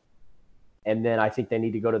final. And then I think they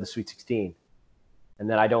need to go to the Sweet 16. And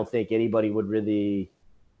then I don't think anybody really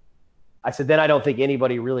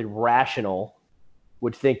rational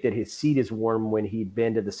would think that his seat is warm when he'd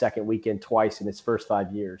been to the second weekend twice in his first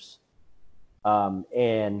 5 years.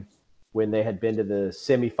 And when they had been to the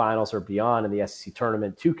semifinals or beyond in the SEC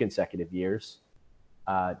tournament 2 consecutive years.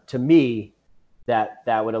 To me,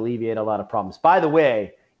 that would alleviate a lot of problems. By the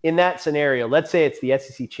way, in that scenario, let's say it's the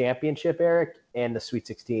SEC championship, Eric, and the Sweet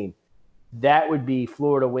 16. That would be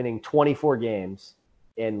Florida winning 24 games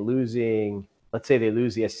and losing, let's say they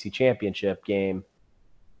lose the SEC championship game.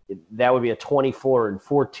 That would be a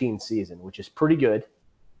 24-14 season, which is pretty good.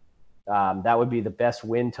 That would be the best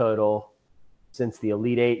win total since the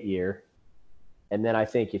Elite Eight year. And then I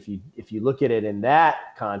think if you look at it in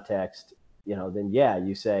that context, then yeah,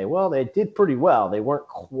 you say, well, they did pretty well. They weren't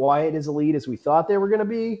quite as elite as we thought they were going to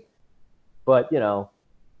be. But,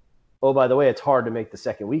 oh, by the way, it's hard to make the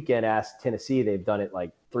second weekend. Ask Tennessee. They've done it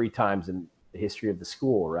like 3 times in the history of the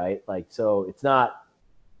school, right? Like, so it's not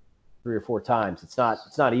 3 or 4 times. It's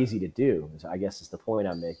not easy to do, I guess is the point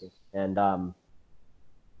I'm making. And,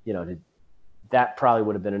 that probably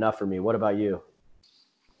would have been enough for me. What about you?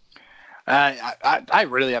 I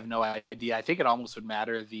really have no idea. I think it almost would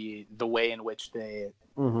matter the way in which they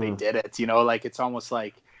did it. Like it's almost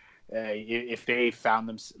like if they found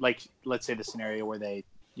them, like let's say the scenario where they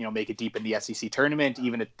make it deep in the SEC tournament,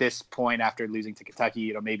 even at this point after losing to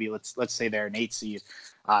Kentucky, maybe let's say they're an 8 seed.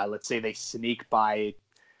 Let's say they sneak by.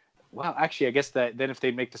 Well, actually, I guess that then if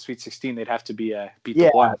they make the Sweet 16, they'd have to beat the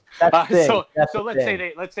 1. So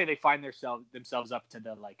let's say they find themselves up to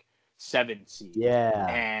the 7 seed. Yeah.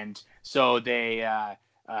 And so they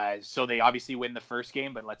obviously win the first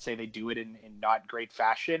game, but let's say they do it in not great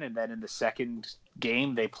fashion, and then in the second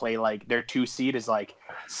game they play their 2 seed is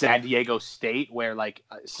San Diego State, where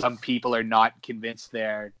some people are not convinced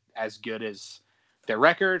they're as good as their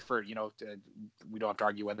record for, we don't have to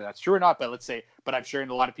argue whether that's true or not, but I'm sure in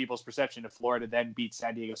a lot of people's perception, if Florida then beats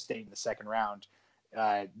San Diego State in the second round,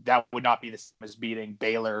 that would not be the same as beating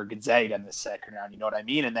Baylor or Gonzaga in the second round. You know what I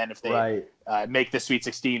mean? And then if they make the Sweet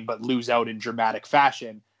 16 but lose out in dramatic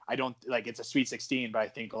fashion, I don't it's a Sweet 16, but I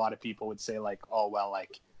think a lot of people would say oh well,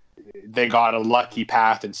 they got a lucky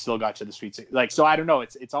path and still got to the Sweet 16. So I don't know.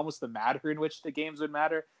 It's almost the matter in which the games would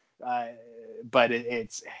matter, but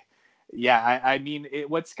it's. Yeah, I mean,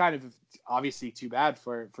 what's kind of obviously too bad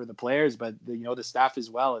for the players, but the staff as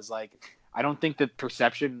well is I don't think that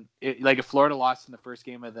perception, if Florida lost in the first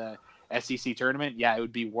game of the SEC tournament, yeah, it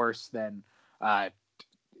would be worse than,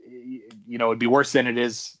 it'd be worse than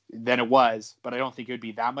it was, but I don't think it would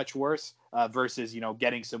be that much worse versus,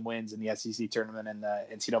 getting some wins in the SEC tournament and the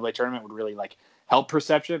NCAA tournament would really help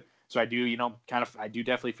perception. So I do, I do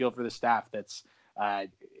definitely feel for the staff that's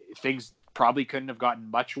things probably couldn't have gotten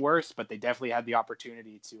much worse, but they definitely had the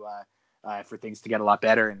opportunity to for things to get a lot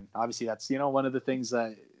better. And obviously that's, one of the things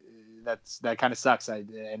that kind of sucks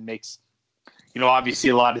and makes,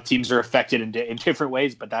 obviously a lot of teams are affected in different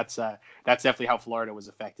ways, but that's definitely how Florida was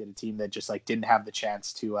affected. A team that just didn't have the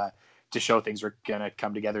chance to show things were going to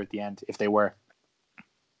come together at the end if they were.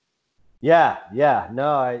 Yeah.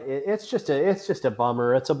 No, it's just a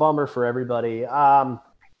bummer. It's a bummer for everybody.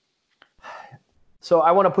 So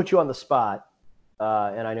I want to put you on the spot,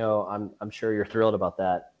 and I know I'm sure you're thrilled about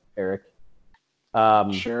that, Eric.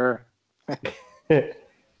 Sure.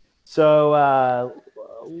 So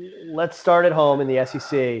let's start at home in the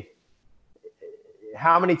SEC.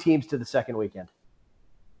 How many teams to the second weekend?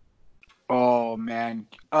 Oh man.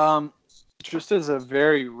 Just as a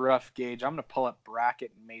very rough gauge, I'm gonna pull up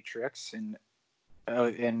Bracket Matrix and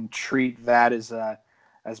treat that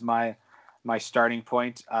as my starting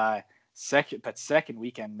point. Second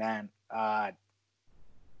weekend, man. I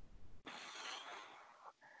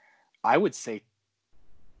would say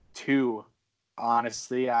two.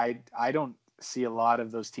 Honestly, I don't see a lot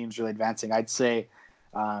of those teams really advancing. I'd say,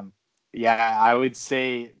 yeah, I would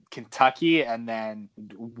say Kentucky, and then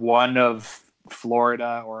one of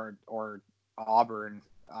Florida or Auburn.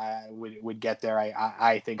 I would get there.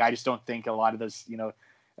 I think I just don't think a lot of those,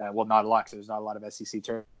 well, not a lot because there's not a lot of SEC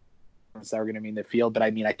tournaments that are going to be in the field. But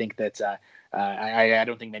I mean, I think that I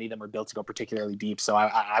don't think many of them are built to go particularly deep. So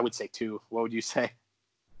I would say two. What would you say?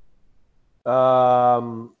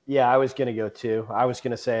 Yeah, I was going to go two. I was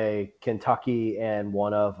going to say Kentucky and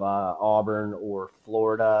one of Auburn or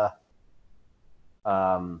Florida.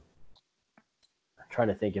 I'm trying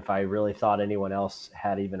to think if I really thought anyone else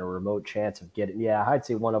had even a remote chance of getting. Yeah, I'd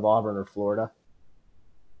say one of Auburn or Florida.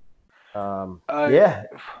 Yeah,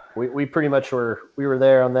 we pretty much were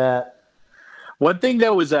there on that. One thing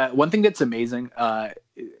that's amazing.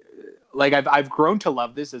 Like I've grown to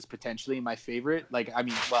love this as potentially my favorite. Like I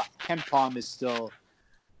mean, well, KenPom is still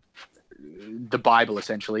the Bible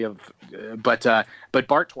essentially of, but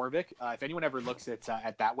Bart Torvik. If anyone ever looks at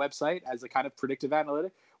that website as a kind of predictive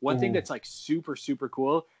analytic, one thing that's like super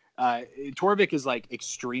cool. Torvik is like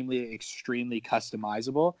extremely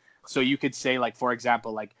customizable. So you could say, like, for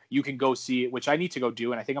example, like you can go see it, which I need to go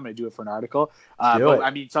do, and I think I'm going to do it for an article. But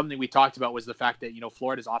I mean, something we talked about was the fact that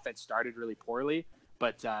Florida's offense started really poorly,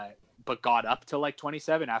 but got up to like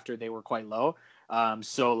 27 after they were quite low.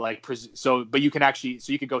 But you can actually,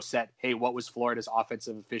 so you could go set, hey, what was Florida's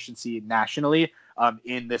offensive efficiency nationally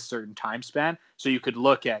in this certain time span? So you could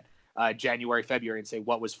look at January, February, and say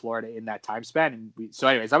what was Florida in that time span. So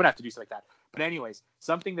anyways, I would have to do something like that. But anyways,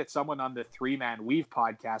 something that someone on the 3-Man Weave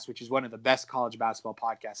podcast, which is one of the best college basketball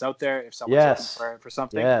podcasts out there, if someone's looking for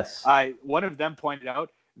something, one of them pointed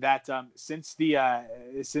out that since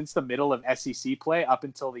the middle of SEC play up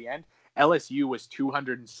until the end, LSU was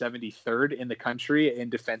 273rd in the country in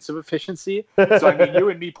defensive efficiency. So I mean, you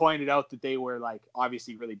and me pointed out that they were like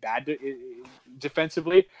obviously really bad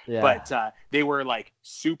defensively, but they were like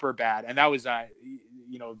super bad, and that was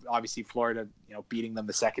obviously Florida beating them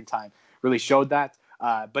the second time really showed that.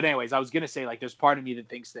 But anyways, I was gonna say, like, there's part of me that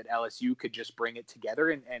thinks that LSU could just bring it together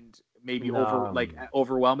and maybe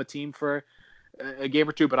overwhelm a team for a game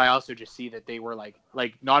or two. But I also just see that they were like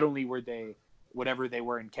not only were they whatever they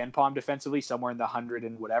were in KenPom defensively, somewhere in the 100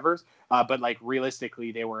 and whatevers, but like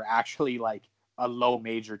realistically, they were actually like a low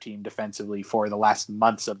major team defensively for the last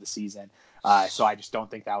months of the season. So I just don't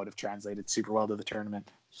think that would have translated super well to the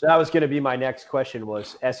tournament. So that was going to be my next question,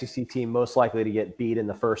 was SEC team most likely to get beat in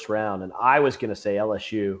the first round. And I was going to say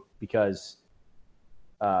LSU because,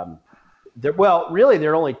 there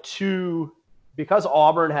are only two, because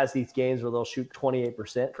Auburn has these games where they'll shoot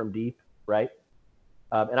 28% from deep, right?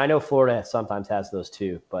 And I know Florida sometimes has those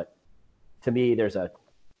too, but to me,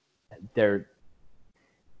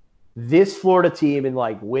 this Florida team in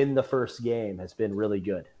like win the first game has been really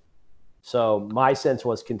good. So my sense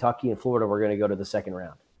was Kentucky and Florida were going to go to the second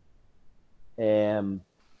round. And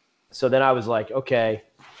so then I was like, okay,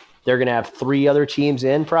 they're going to have three other teams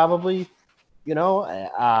in probably,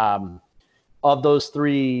 of those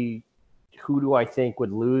three, who do I think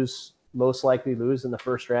would most likely lose in the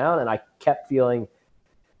first round? And I kept feeling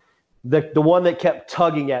the one that kept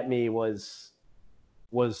tugging at me was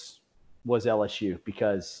LSU,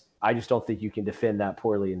 because I just don't think you can defend that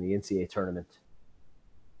poorly in the NCAA tournament.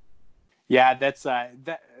 Yeah, that's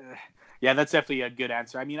definitely a good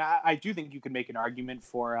answer. I mean, I do think you can make an argument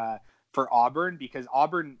for Auburn, because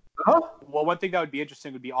Auburn. Well, one thing that would be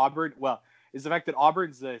interesting would be Auburn. Well, is the fact that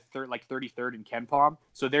Auburn's the 33rd in KenPom,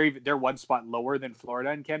 so they're one spot lower than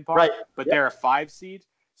Florida in KenPom, right? But they're a 5 seed.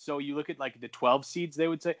 So you look at like the 12 seeds, they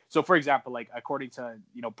would say. So for example, like according to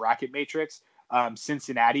Bracket Matrix,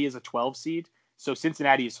 Cincinnati is a 12 seed. So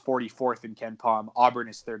Cincinnati is 44th in KenPom. Auburn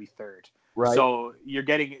is 33rd. Right. So you're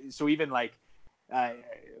getting even like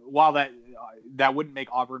while that wouldn't make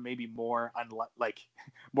Auburn maybe more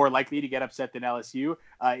likely to get upset than LSU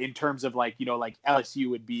in terms of like LSU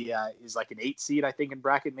would be is like an 8 seed I think in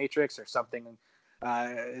Bracket Matrix or something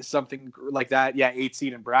like that. Yeah, 8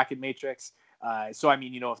 seed in Bracket Matrix. So I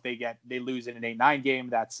mean, if they lose in an 8-9 game,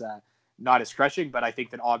 that's not as crushing. But I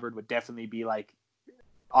think that Auburn would definitely be like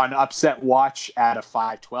on upset watch at a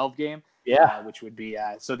 5-12 game. Yeah. which would be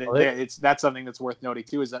that's something that's worth noting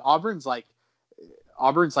too, is that Auburn's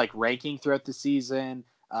ranking throughout the season,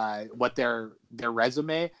 what their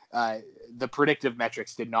resume, the predictive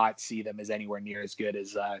metrics did not see them as anywhere near as good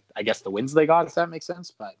as I guess the wins they got, if that makes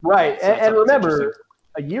sense. But right, so and remember,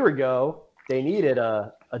 a year ago they needed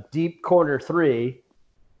a deep corner three,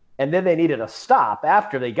 and then they needed a stop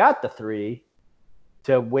after they got the three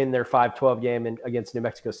to win their 5-12 game against New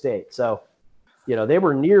Mexico State. So, they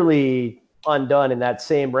were nearly undone in that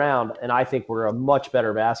same round, and I think we're a much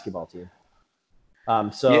better basketball team.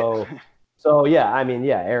 Eric,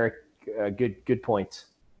 good points.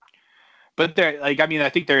 But I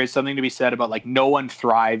think there is something to be said about like no one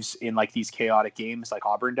thrives in like these chaotic games like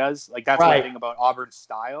Auburn does. Like that's right. The thing about Auburn's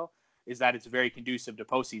style is that it's very conducive to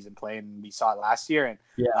postseason play, and we saw it last year. And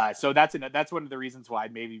so that's one of the reasons why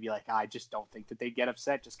I'd maybe be like, I just don't think that they get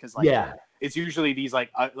upset, just because it's usually these like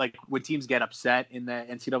when teams get upset in the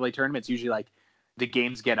NCAA tournament, it's usually like the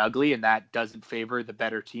games get ugly, and that doesn't favor the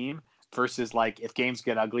better team. Versus like if games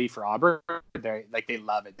get ugly for Auburn, they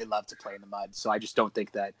love it. They love to play in the mud. So I just don't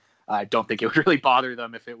think that. I don't think it would really bother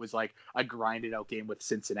them if it was like a grinded out game with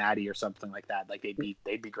Cincinnati or something like that. Like they'd be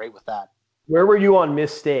great with that. Where were you on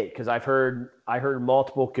Miss State? Because I heard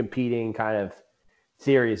multiple competing kind of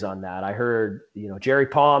theories on that. I heard Jerry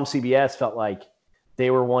Palm, CBS felt like they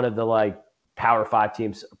were one of the like Power 5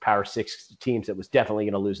 teams, Power 6 teams that was definitely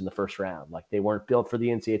going to lose in the first round. Like they weren't built for the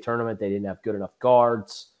NCAA tournament. They didn't have good enough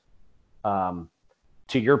guards.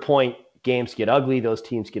 To your point, games get ugly. Those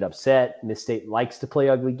teams get upset. Miss State likes to play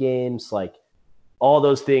ugly games. Like all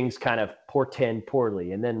those things kind of portend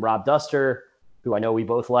poorly. And then Rob Duster, who I know we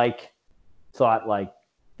both like, thought like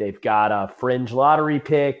they've got a fringe lottery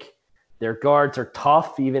pick. Their guards are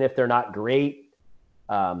tough, even if they're not great.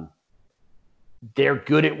 They're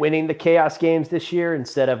good at winning the chaos games this year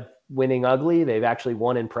instead of winning ugly. They've actually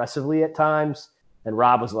won impressively at times. And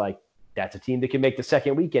Rob was like, that's a team that can make the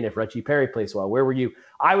second weekend if Reggie Perry plays well. Where were you?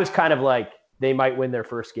 I was kind of like, they might win their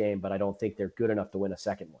first game, but I don't think they're good enough to win a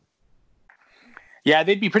second one. Yeah,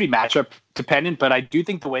 they'd be pretty matchup dependent, but I do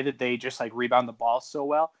think the way that they just like rebound the ball so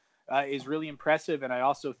well is really impressive. And I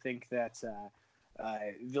also think that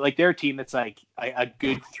like they're a team that's like a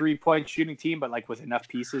good 3-point shooting team, but like with enough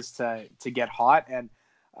pieces to get hot. And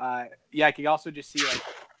I can also just see like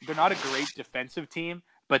they're not a great defensive team,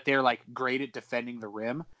 but they're like great at defending the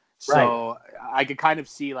rim. So I could kind of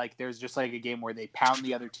see like there's just like a game where they pound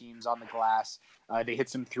the other teams on the glass. They hit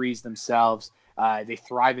some threes themselves. They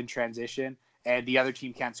thrive in transition, and the other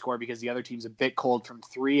team can't score because the other team's a bit cold from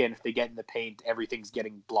three. And if they get in the paint, everything's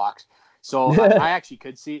getting blocked. So I actually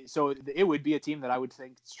could see. So it would be a team that I would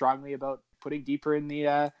think strongly about putting deeper in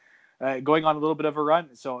the going on a little bit of a run.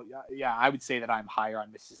 So I would say that I'm higher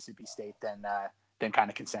on Mississippi State than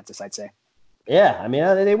kind of consensus, I'd say. Yeah, I mean,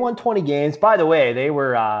 they won 20 games. By the way, they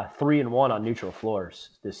were 3-1 on neutral floors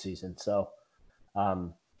this season. So,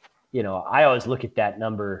 I always look at that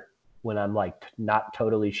number when I'm like not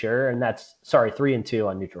totally sure, and 3-2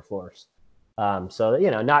 on neutral floors. So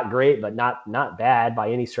not great, but not bad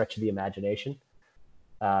by any stretch of the imagination.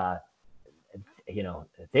 They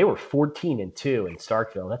were 14-2 in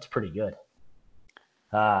Starkville. That's pretty good.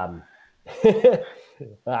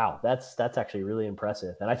 Wow, that's actually really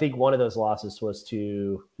impressive. And I think one of those losses was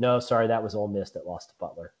that was Ole Miss that lost to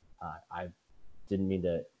Butler. I didn't mean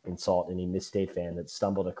to insult any Miss State fan that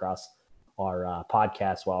stumbled across our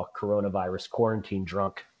podcast while coronavirus quarantine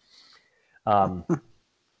drunk.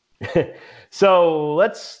 So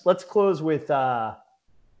let's close with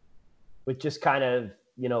just kind of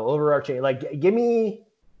overarching. Like, give me.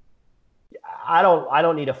 I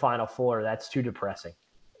don't need a Final Four. That's too depressing.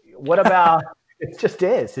 What about? It just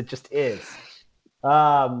is.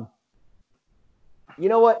 You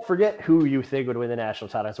know what? Forget who you think would win the national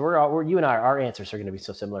title. So you and our answers are going to be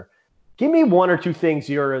so similar. Give me one or two things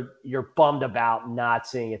you're bummed about not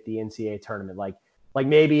seeing at the NCAA tournament. Like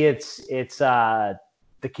maybe it's the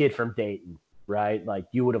kid from Dayton, right? Like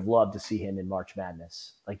you would have loved to see him in March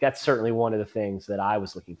Madness. Like that's certainly one of the things that I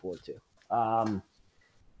was looking forward to.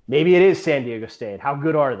 Maybe it is San Diego State. How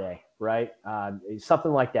good are they, right?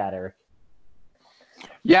 Something like that, Eric.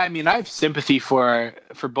 Yeah, I mean, I have sympathy for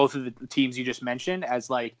both of the teams you just mentioned, as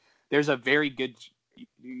like there's a very good,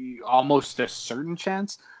 almost a certain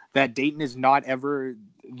chance that Dayton is not ever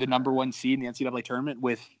the number one seed in the NCAA tournament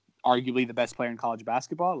with arguably the best player in college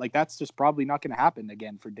basketball. Like that's just probably not going to happen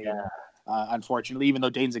again for Dayton. Yeah. Unfortunately, even though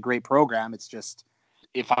Dayton's a great program, it's just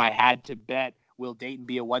if I had to bet, will Dayton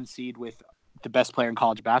be a 1 seed with the best player in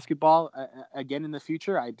college basketball again in the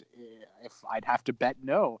future? I'd have to bet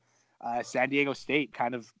no. San Diego State,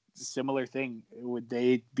 kind of similar thing. Would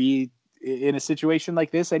they be in a situation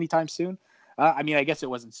like this anytime soon. I mean, I guess it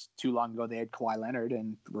wasn't too long ago they had Kawhi Leonard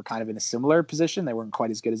and were kind of in a similar position. They weren't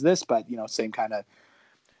quite as good as this, but same kind of.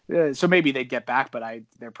 So maybe they'd get back, but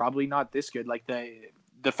they're probably not this good. Like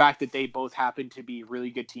the fact that they both happen to be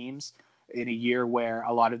really good teams in a year where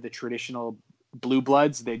a lot of the traditional blue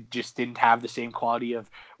bloods, they just didn't have the same quality of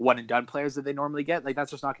one and done players that they normally get. Like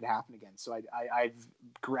that's just not going to happen again. So I've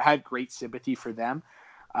had great sympathy for them.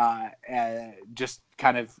 Just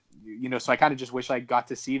kind of, so I kind of just wish I got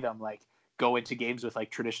to see them like go into games with like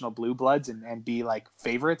traditional blue bloods and be like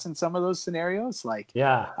favorites in some of those scenarios. Like,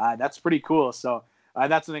 that's pretty cool. So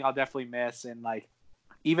that's something I'll definitely miss. And like,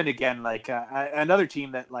 even again, like another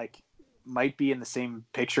team that like might be in the same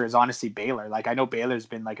picture is honestly Baylor. Like I know Baylor's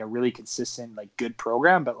been like a really consistent, like good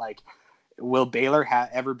program, but like, will Baylor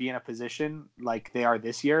ever be in a position like they are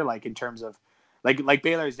this year? Like in terms of like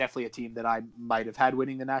Baylor is definitely a team that I might have had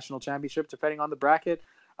winning the national championship, depending on the bracket.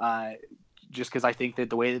 Just because I think that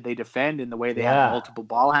the way that they defend and the way they have multiple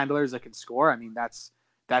ball handlers that can score, I mean,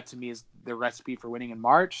 that to me is the recipe for winning in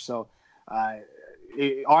March. So,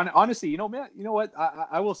 honestly, man, you know what?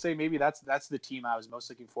 I will say maybe that's the team I was most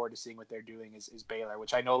looking forward to seeing what they're doing is Baylor,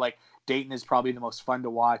 which I know like Dayton is probably the most fun to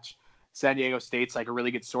watch. San Diego State's like a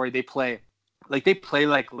really good story. They play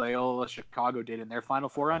like Loyola Chicago did in their Final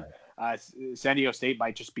Four run. San Diego State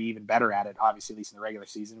might just be even better at it, obviously, at least in the regular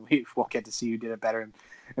season. We won't get to see who did it better in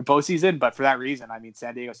postseason, but for that reason, I mean,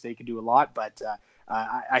 San Diego State can do a lot, but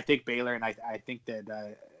I think Baylor, and I think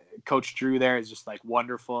that Coach Drew there is just like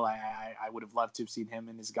wonderful. I would have loved to have seen him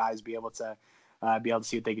and his guys be able to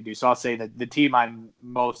see what they could do. So I'll say that the team I'm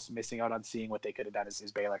most missing out on seeing what they could have done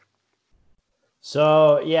is Baylor.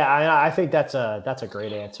 So yeah, I think that's a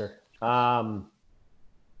great answer. One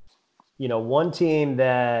team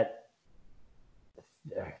that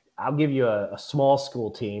I'll give you a small school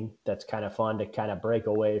team that's kind of fun to kind of break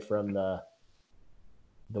away from the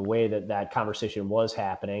way that conversation was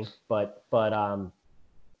happening. But how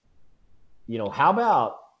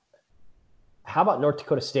about North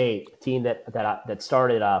Dakota State, a team that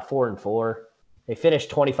started 4-4. They finished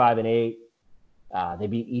 25-8. They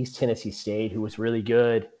beat East Tennessee State, who was really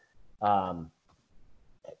good. Kind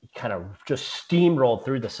of just steamrolled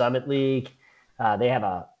through the Summit League. They have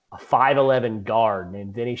a 5'11" guard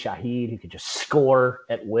named Vinny Shahid who could just score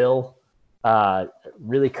at will.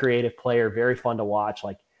 Really creative player, very fun to watch.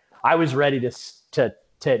 Like I was ready to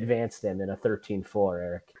advance them in a 13-4,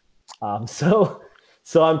 Eric. So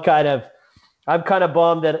I'm kind of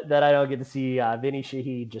bummed that I don't get to see Vinny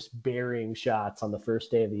Shahid just burying shots on the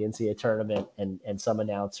first day of the NCAA tournament and some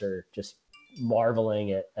announcer just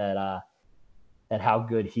marveling at how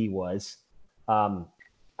good he was.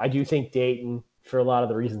 I do think Dayton, for a lot of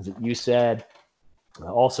the reasons that you said,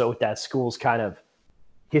 also with that school's kind of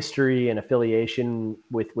history and affiliation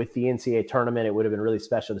with the NCAA tournament, it would have been really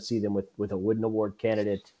special to see them with a Wooden Award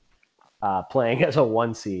candidate playing as a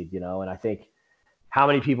 1 seed, and I think how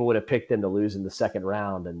many people would have picked them to lose in the second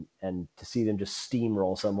round and to see them just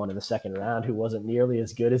steamroll someone in the second round who wasn't nearly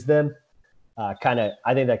as good as them. I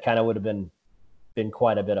think that kind of would have been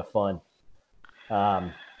quite a bit of fun.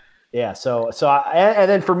 And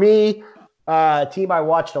then for me, a team I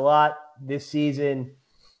watched a lot this season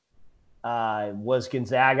was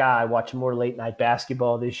Gonzaga. I watched more late night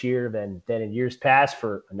basketball this year than in years past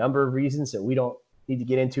for a number of reasons that we don't need to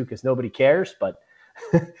get into because nobody cares. But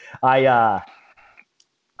I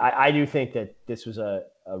do think that this was a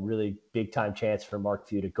really big time chance for Mark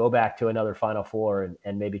Few to go back to another Final Four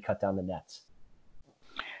and maybe cut down the nets.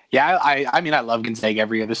 Yeah, I mean, I love Gonzaga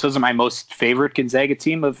every year. This wasn't my most favorite Gonzaga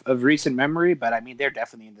team of recent memory, but I mean, they're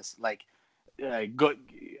definitely in this, like, good.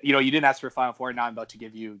 You didn't ask for a Final Four. Now I'm about to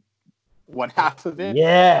give you one half of it.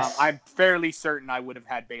 Yes. I'm fairly certain I would have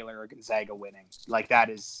had Baylor or Gonzaga winning. Like, that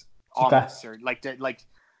is almost certain. Like,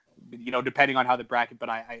 depending on how the bracket, but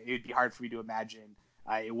it'd be hard for me to imagine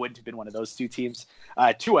it wouldn't have been one of those two teams.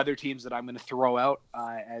 Two other teams that I'm going to throw out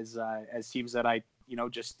as teams that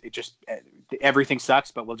everything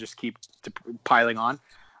sucks, but we'll just keep piling on.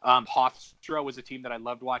 Hofstra was a team that I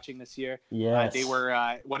loved watching this year. Yes. They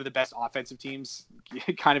were one of the best offensive teams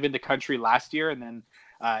kind of in the country last year. And then,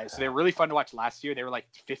 so they were really fun to watch last year. They were like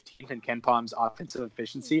 15th in Ken Palm's offensive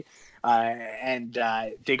efficiency. And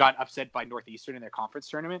they got upset by Northeastern in their conference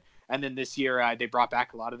tournament. And then this year they brought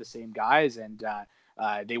back a lot of the same guys and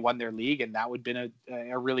they won their league, and that would have been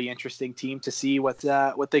a really interesting team to see what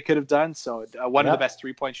they could have done. So one of the best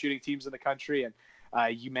 3-point shooting teams in the country. And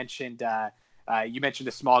you mentioned a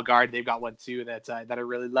small guard. They've got one too that I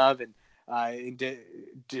really love. And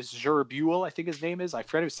Desjurbuel, I think his name is. I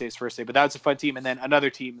forget to say his first name, but that was a fun team. And then another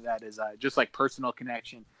team that is just like personal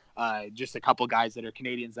connection. just a couple guys that are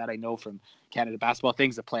Canadians that I know from Canada Basketball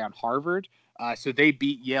Things that play on Harvard. So they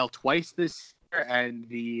beat Yale twice this year, and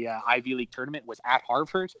the Ivy League tournament was at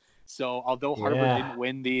Harvard. So although Harvard didn't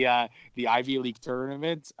win the Ivy League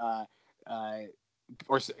tournament,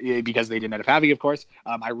 or because they didn't end up having, of course,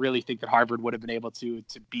 I really think that Harvard would have been able to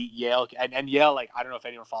beat Yale. And Yale, like, I don't know if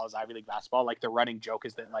anyone follows Ivy League basketball. Like, the running joke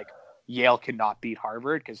is that like Yale cannot beat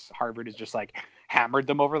Harvard because Harvard has just like hammered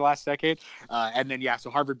them over the last decade. And then so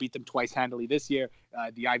Harvard beat them twice handily this year.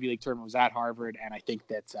 The Ivy League tournament was at Harvard, and I think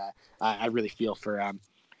that I really feel for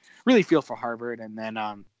Harvard. And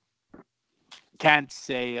then can't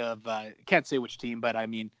say which team, but I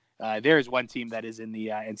mean there is one team that is in the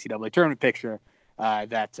NCAA tournament picture.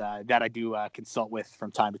 That I do consult with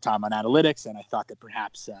from time to time on analytics, and I thought that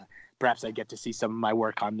perhaps I get to see some of my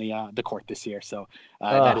work on the court this year. So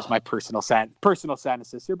that is my personal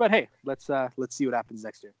sadness this year. But hey, let's see what happens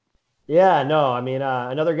next year. Yeah, no, I mean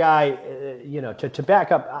another guy, to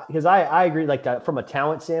back up, because I agree, like that from a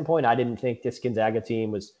talent standpoint, I didn't think this Gonzaga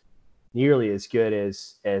team was nearly as good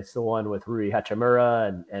as the one with Rui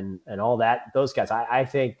Hachimura and all that. Those guys, I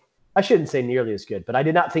think. I shouldn't say nearly as good, but I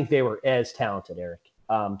did not think they were as talented, Eric.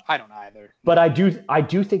 I don't either. But I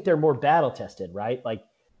do think they're more battle tested, right? Like,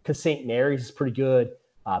 because St. Mary's is pretty good.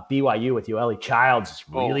 BYU with Yoeli Childs is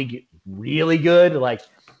really good. Like,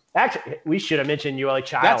 actually, we should have mentioned Yoeli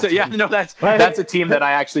Childs. That's a team that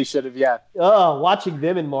I actually should have. Yeah. Watching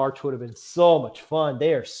them in March would have been so much fun.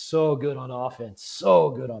 They are so good on offense.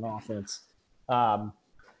 Can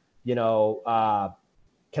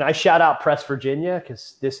I shout out Press Virginia?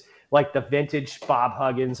 Because this, like the vintage Bob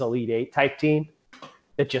Huggins Elite Eight type team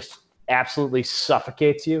that just absolutely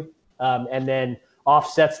suffocates you, and then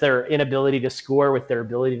offsets their inability to score with their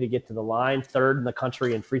ability to get to the line. Third in the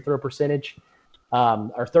country in free throw percentage,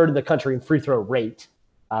 or third in the country in free throw rate.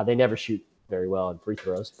 They never shoot very well in free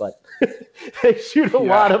throws, but they shoot a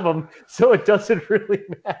lot of them, so it doesn't really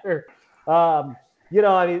matter. So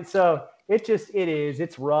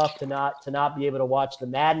it's rough to not be able to watch the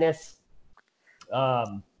madness,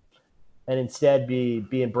 and instead be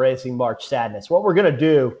embracing March sadness. What we're gonna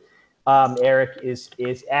do, Eric, is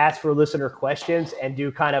ask for listener questions and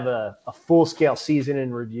do kind of a full scale season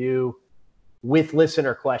in review with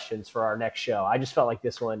listener questions for our next show. I just felt like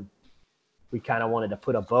this one we kind of wanted to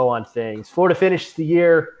put a bow on things. Florida finished the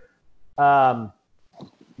year 19-12.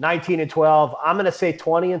 I'm going to say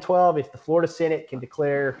 20-12. If the Florida Senate can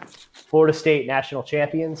declare Florida State national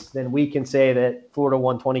champions, then we can say that Florida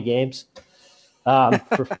won 20 games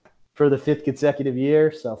for the fifth consecutive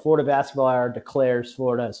year. So Florida Basketball Hour declares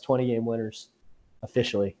Florida as 20-game winners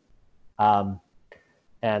officially. And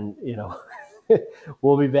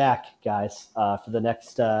we'll be back, guys, for the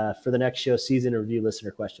next show, season review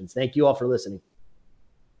listener questions. Thank you all for listening.